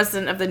the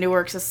president of the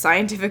Newark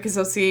Scientific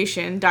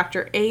Association,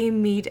 Dr. A.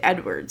 Mead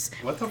Edwards.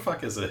 What the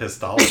fuck is a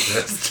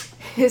histologist?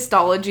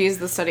 Histology is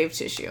the study of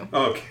tissue.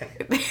 Okay.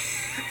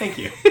 Thank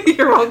you.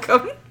 You're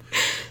welcome.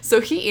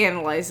 So he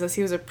analyzed this.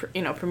 He was a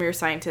premier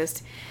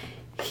scientist.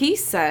 He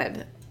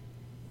said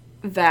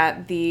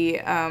that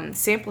the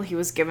sample he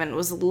was given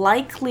was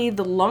likely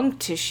the lung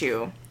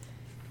tissue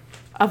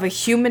of a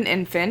human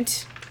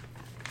infant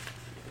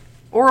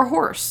or a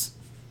horse.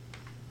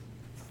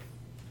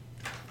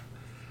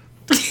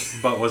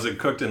 But was it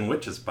cooked in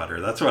witch's butter?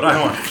 That's what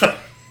I want.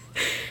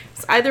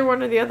 It's either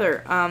one or the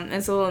other.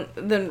 And so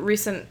then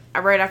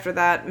right after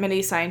that,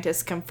 many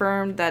scientists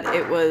confirmed that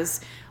it was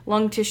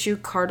lung tissue,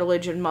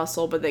 cartilage, and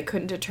muscle, but they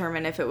couldn't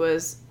determine if it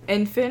was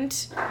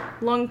infant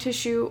lung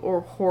tissue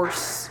or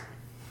horse.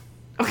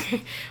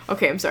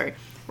 Okay, I'm sorry.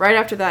 Right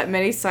after that,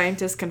 many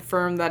scientists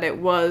confirmed that it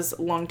was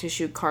lung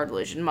tissue,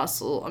 cartilage, and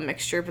muscle, a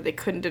mixture, but they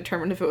couldn't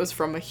determine if it was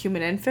from a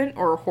human infant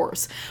or a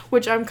horse,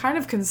 which I'm kind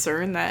of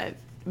concerned that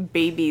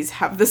babies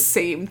have the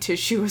same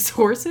tissue as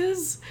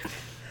horses.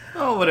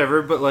 Oh,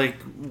 whatever, but like,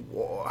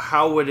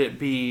 how would it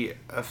be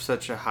of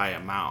such a high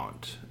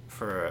amount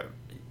for a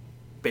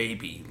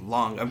baby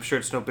lung? I'm sure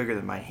it's no bigger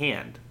than my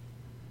hand.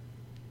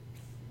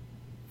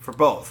 For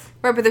both.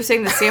 Right, but they're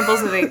saying the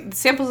samples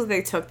that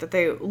they took, that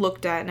they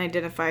looked at and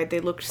identified,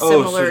 they looked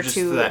similar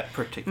to that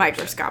particular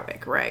microscopic,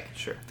 sample. right?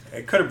 Sure.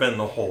 It could have been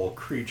the whole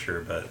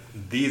creature, but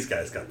these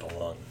guys got the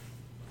lung.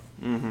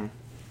 Mm-hmm.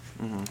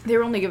 Mm-hmm. They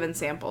were only given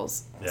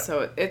samples, yeah.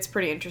 So it's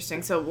pretty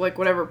interesting. So, like,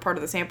 whatever part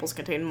of the samples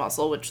contained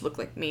muscle, which looked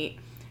like meat,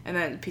 and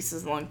then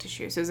pieces of lung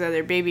tissue. So it's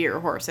either baby or a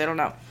horse. I don't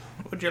know.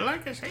 Would you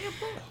like a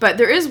sample? But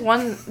there is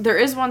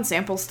one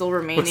sample still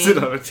remaining. Was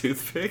it on a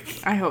toothpick?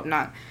 I hope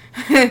not.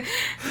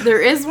 There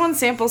is one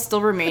sample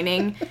still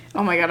remaining.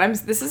 Oh my god,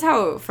 this is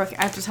how fucking,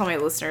 I have to tell my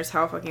listeners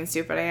how fucking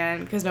stupid I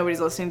am, because nobody's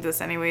listening to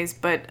this anyways,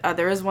 but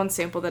there is one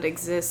sample that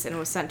exists and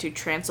was sent to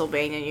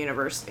Transylvania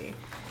University.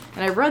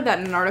 And I read that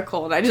in an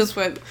article and I just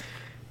went,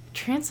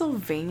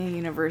 Transylvania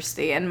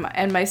University, and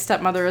my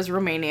stepmother is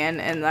Romanian,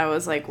 and I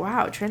was like,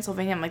 wow,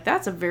 Transylvania. I'm like,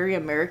 that's a very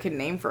American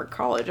name for a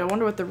college. I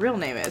wonder what the real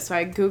name is. So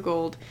I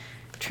googled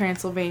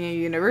Transylvania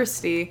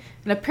University,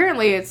 and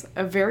apparently it's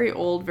a very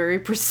old, very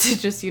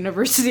prestigious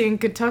university in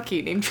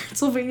Kentucky named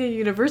Transylvania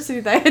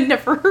University that I had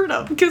never heard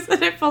of, because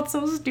then I felt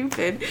so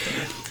stupid.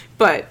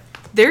 But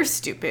they're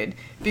stupid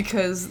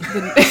because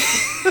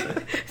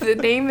the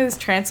name is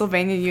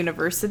Transylvania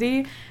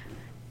University.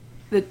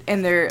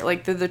 And they're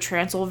the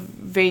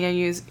Transylvania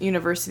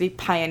University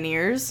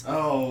Pioneers.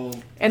 Oh.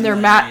 And their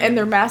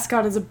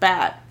mascot is a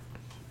bat.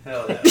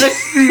 Hell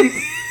yeah.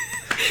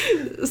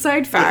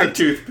 Side fact. With a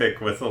toothpick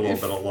with a little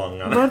bit of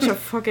lung on it. Bunch of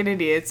fucking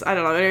idiots. I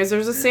don't know. Anyways,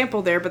 there's a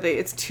sample there, but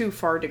it's too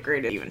far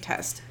degraded to even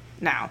test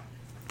now.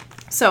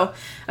 So,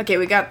 okay,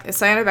 we got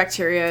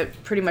cyanobacteria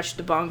pretty much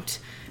debunked.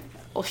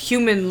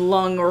 Human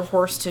lung or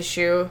horse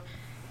tissue.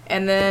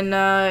 And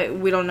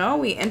then, we don't know.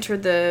 We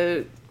entered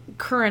the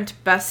current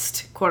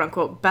best, quote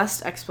unquote,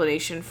 best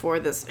explanation for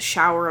this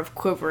shower of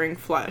quivering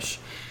flesh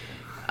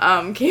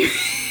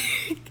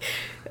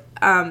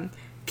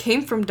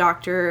came from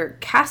Dr.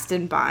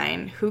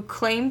 Kastenbein, who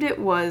claimed it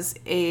was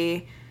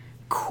a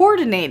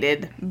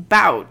coordinated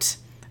bout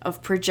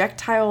of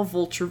projectile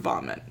vulture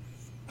vomit.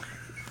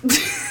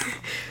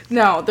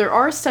 Now, there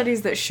are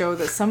studies that show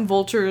that some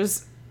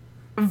vultures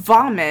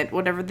vomit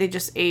whatever they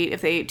just ate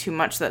if they ate too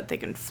much so that they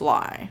can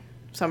fly.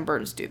 Some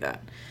birds do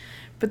that.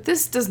 But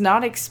this does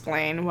not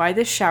explain why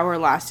this shower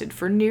lasted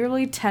for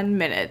nearly 10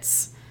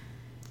 minutes.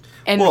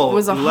 And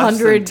was 100... less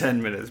than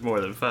 10 minutes,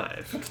 more than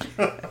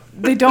 5.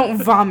 They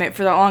don't vomit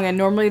for that long, and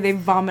normally they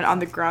vomit on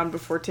the ground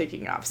before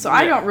taking off. So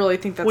I don't really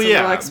think that's a real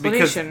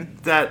explanation.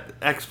 Because that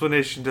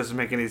explanation doesn't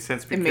make any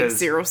sense. Because, it makes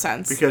zero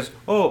sense. Because,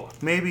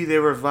 maybe they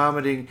were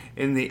vomiting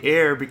in the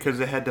air because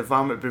they had to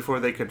vomit before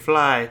they could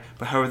fly.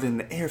 But how are they in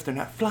the air if they're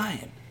not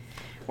flying?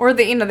 Or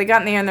they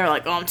got in the air and they're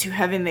like, I'm too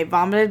heavy, and they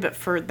vomited, but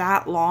for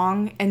that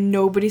long, and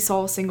nobody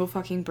saw a single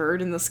fucking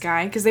bird in the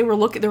sky, because they were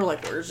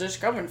like, where's this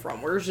coming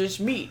from? Where's this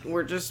meat?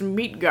 We're just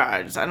meat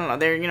gods. I don't know.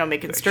 They're,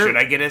 making stir. Should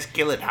I get a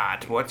skillet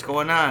hot? What's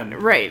going on?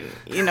 Right.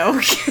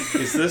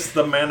 Is this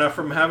the manna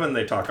from heaven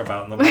they talk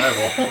about in the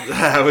Bible?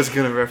 I was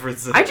going to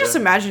reference it. I just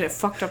imagine it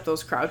fucked up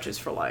those crouches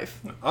for life.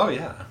 Oh,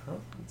 yeah.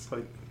 It's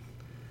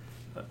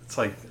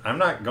like, I'm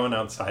not going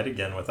outside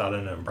again without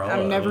an umbrella.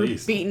 I'm never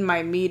beating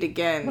my meat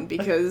again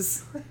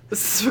because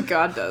this is what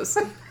God does.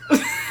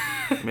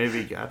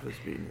 Maybe God was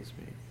beating his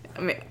meat.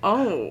 I mean,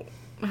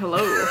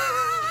 hello.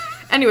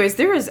 Anyways,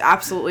 there is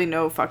absolutely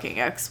no fucking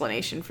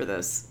explanation for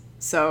this.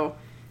 So,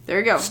 there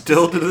you go.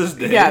 Still to this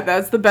day. Yeah,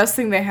 that's the best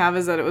thing they have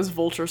is that it was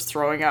vultures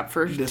throwing up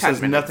for 10 minutes. This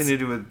has nothing to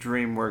do with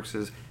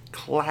DreamWorks'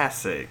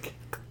 classic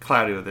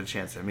Cloudy with a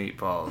Chance of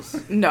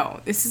Meatballs.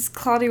 No, this is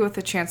Cloudy with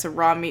a Chance of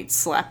Raw Meat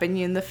slapping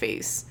you in the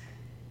face.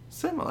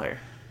 Similar.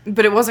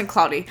 But it wasn't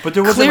cloudy. But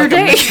there wasn't Clear like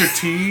day. a Mr.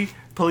 T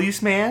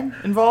policeman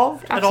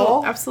involved at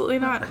all? Absolutely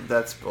not.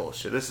 That's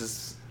bullshit. This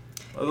is...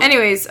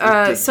 Anyways,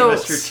 so...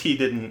 Mr. T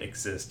didn't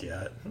exist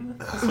yet.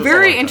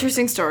 Very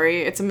interesting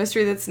story. It's a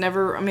mystery that's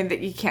never... that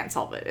you can't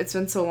solve it. It's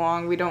been so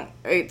long, we don't...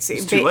 It's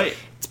too late.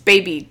 It's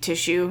baby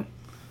tissue.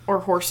 Or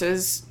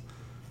horses.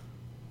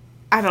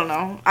 I don't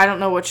know. I don't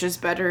know which is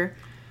better.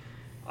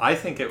 I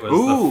think it was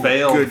the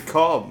failed... good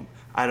call.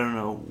 I don't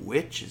know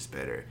which is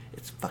better.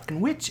 It's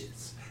fucking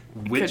witches.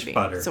 Witch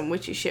butter. Some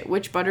witchy shit.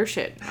 Witch butter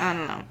shit. I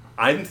don't know.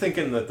 I'm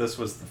thinking that this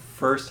was the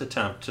first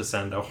attempt to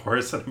send a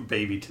horse and a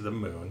baby to the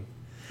moon.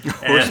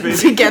 Horse baby?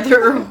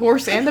 Together, a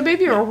horse and a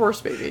baby, or a horse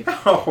baby? A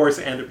horse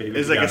and a baby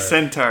It's together. like a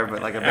centaur,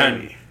 but like a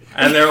baby.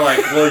 And they're like,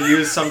 we'll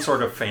use some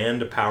sort of fan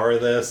to power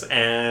this,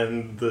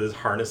 and the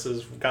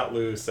harnesses got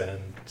loose,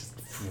 and just...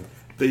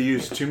 They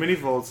used too many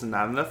volts and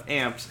not enough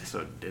amps,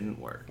 so it didn't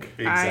work.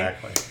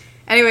 Exactly.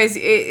 Anyways,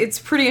 it's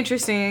pretty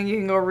interesting. You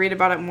can go read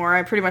about it more.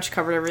 I pretty much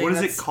covered everything. What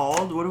is it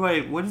called?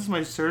 What is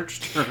my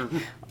search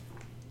term?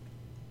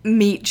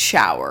 Meat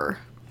shower.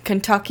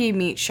 Kentucky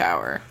meat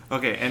shower.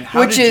 Okay, and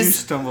how did you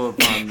stumble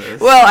upon this?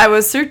 Well, I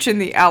was searching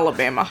the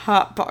Alabama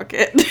Hot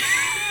Pocket.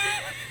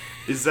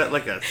 Is that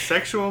like a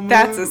sexual move?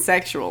 That's a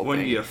sexual When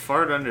thing. you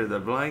fart under the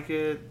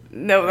blanket?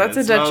 No, that's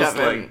a Dutch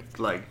oven.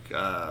 Like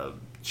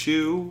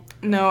chew?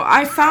 No,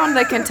 I found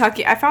the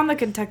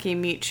Kentucky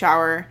meat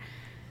shower.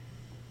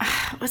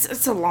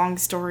 It's a long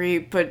story,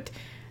 but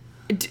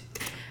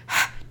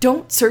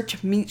don't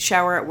search meat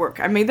shower at work.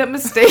 I made that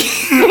mistake.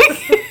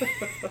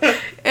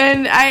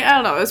 And I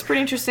don't know, it was pretty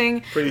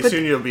interesting. Pretty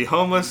soon you'll be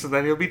homeless and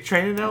then you'll be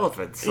training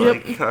elephants.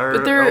 Yep. Like our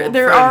But there old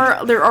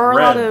are a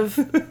Red. lot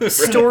of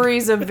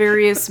stories of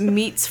various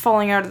meats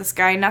falling out of the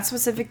sky. Not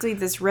specifically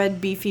this red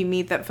beefy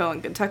meat that fell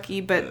in Kentucky,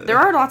 but there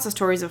are lots of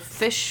stories of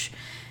fish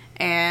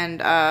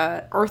and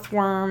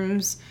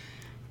earthworms.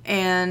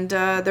 And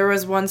there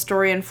was one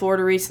story in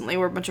Florida recently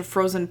where a bunch of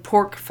frozen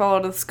pork fell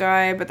out of the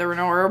sky, but there were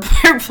no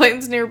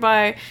airplanes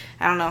nearby.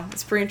 I don't know.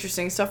 It's pretty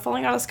interesting. Stuff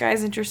falling out of the sky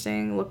is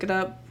interesting. Look it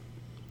up.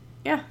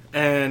 Yeah.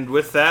 And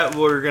with that,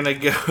 we're going to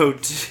go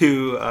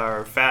to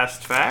our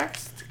fast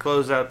facts to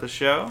close out the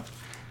show.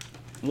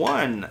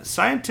 1.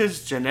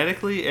 Scientists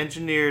genetically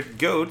engineered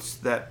goats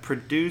that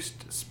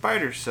produced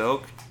spider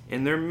silk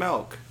in their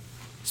milk.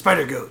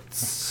 Spider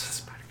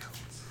goats.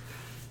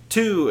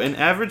 2. An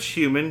average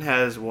human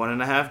has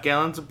 1.5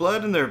 gallons of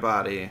blood in their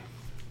body.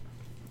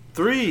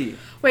 3.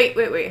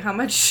 Wait. How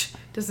much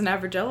does an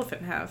average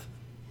elephant have?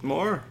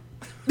 More.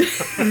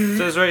 It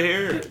says right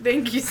here.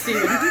 Thank you,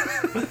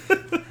 Steven.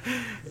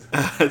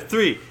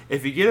 3.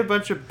 If you get a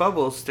bunch of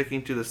bubbles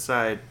sticking to the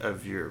side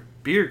of your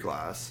beer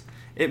glass,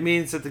 it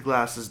means that the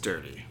glass is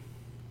dirty.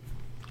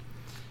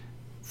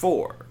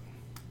 4.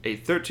 A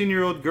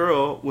 13-year-old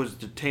girl was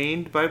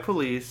detained by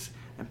police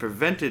and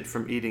prevented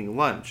from eating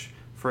lunch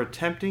for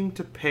attempting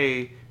to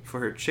pay for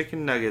her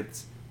chicken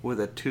nuggets with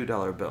a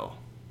 $2 bill.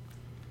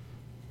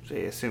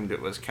 They assumed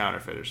it was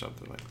counterfeit or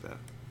something like that.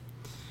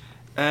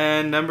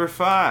 And number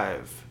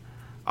 5.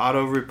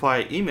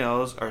 Auto-reply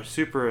emails are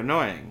super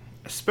annoying,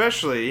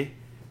 especially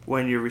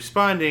when you're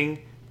responding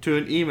to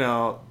an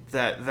email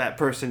that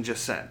person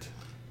just sent.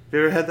 You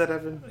ever had that,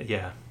 Evan?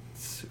 Yeah.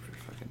 It's super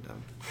fucking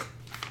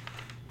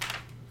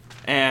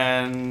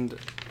And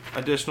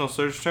additional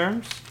search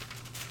terms.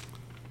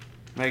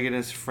 Megan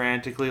is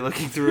frantically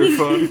looking through her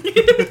phone.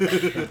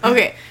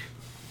 Okay.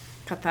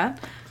 Cut that.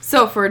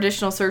 So for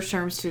additional search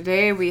terms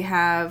today, we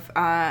have,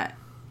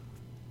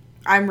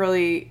 I'm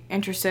really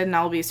interested and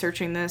I'll be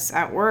searching this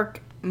at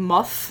work,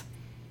 muff.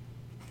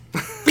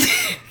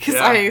 Because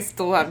I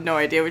still have no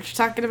idea what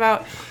you're talking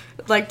about.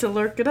 I'd like to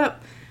look it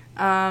up.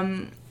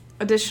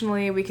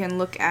 Additionally, we can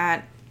look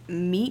at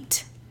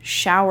meat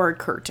shower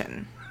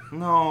curtain.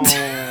 No.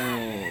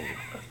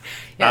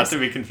 Not to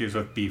be confused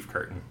with beef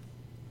curtain.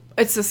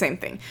 It's the same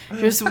thing.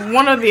 Just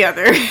one or the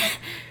other.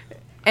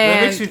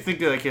 That makes me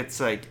think like it's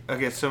like,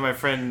 okay, so my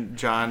friend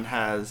John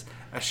has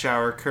a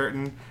shower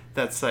curtain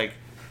that's like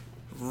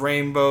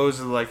rainbows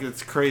and like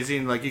it's crazy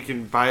and like you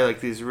can buy like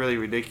these really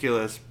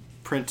ridiculous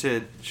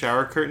printed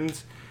shower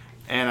curtains,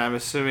 and I'm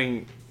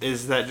assuming,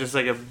 is that just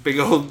like a big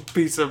old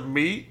piece of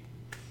meat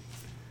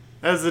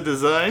as a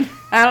design?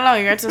 I don't know.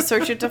 You have to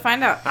search it to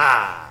find out.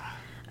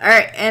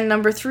 Alright, and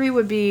number 3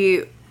 would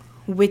be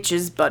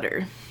witch's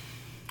butter.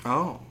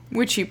 Oh.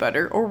 Witchy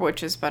butter or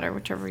witch's butter,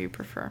 whichever you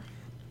prefer.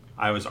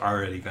 I was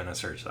already going to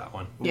search that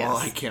one. Yes. Well,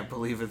 I can't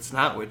believe it's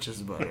not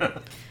witch's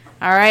butter.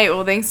 All right.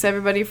 Well, thanks to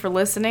everybody for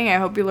listening. I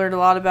hope you learned a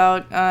lot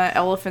about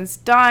elephants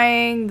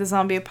dying, the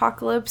zombie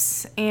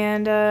apocalypse,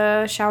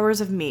 and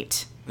showers of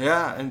meat.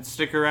 Yeah, and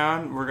stick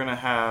around. We're going to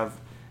have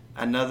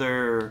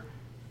another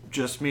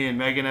Just Me and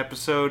Megan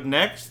episode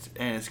next,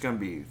 and it's going to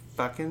be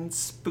fucking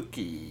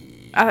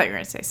spooky. I thought you were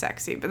going to say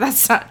sexy, but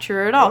that's not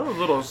true at all. A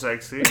little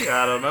sexy.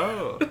 I don't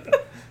know.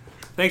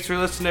 Thanks for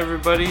listening,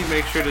 everybody.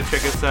 Make sure to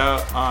check us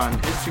out on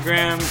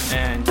Instagram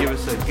and give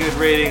us a good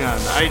rating on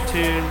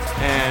iTunes.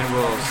 And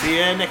we'll see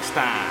you next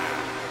time.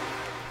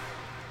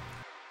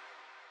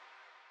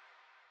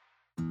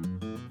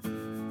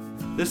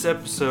 This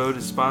episode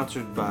is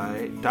sponsored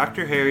by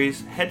Dr.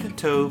 Harry's Head to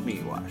Toe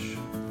Meat Wash.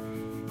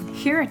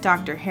 Here at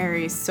Dr.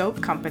 Harry's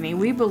Soap Company,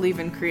 we believe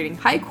in creating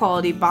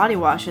high-quality body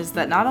washes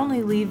that not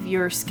only leave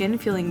your skin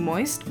feeling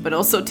moist, but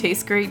also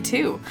taste great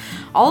too.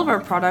 All of our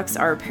products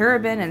are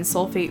paraben and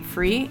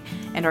sulfate-free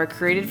and are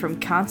created from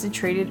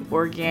concentrated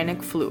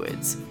organic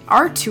fluids.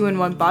 Our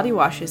 2-in-1 body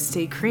washes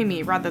stay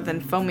creamy rather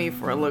than foamy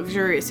for a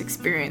luxurious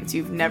experience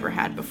you've never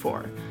had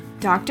before.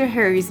 Dr.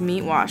 Harry's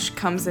Meat Wash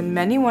comes in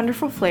many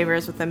wonderful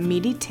flavors with a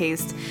meaty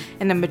taste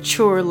and a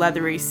mature,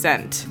 leathery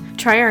scent.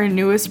 Try our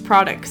newest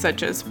products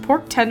such as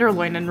pork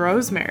tenderloin and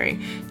rosemary,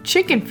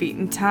 chicken feet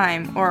and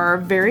thyme, or our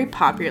very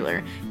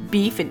popular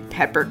beef and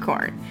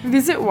peppercorn.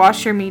 Visit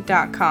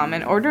washyourmeat.com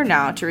and order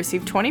now to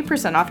receive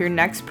 20% off your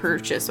next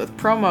purchase with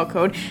promo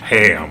code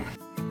HAM.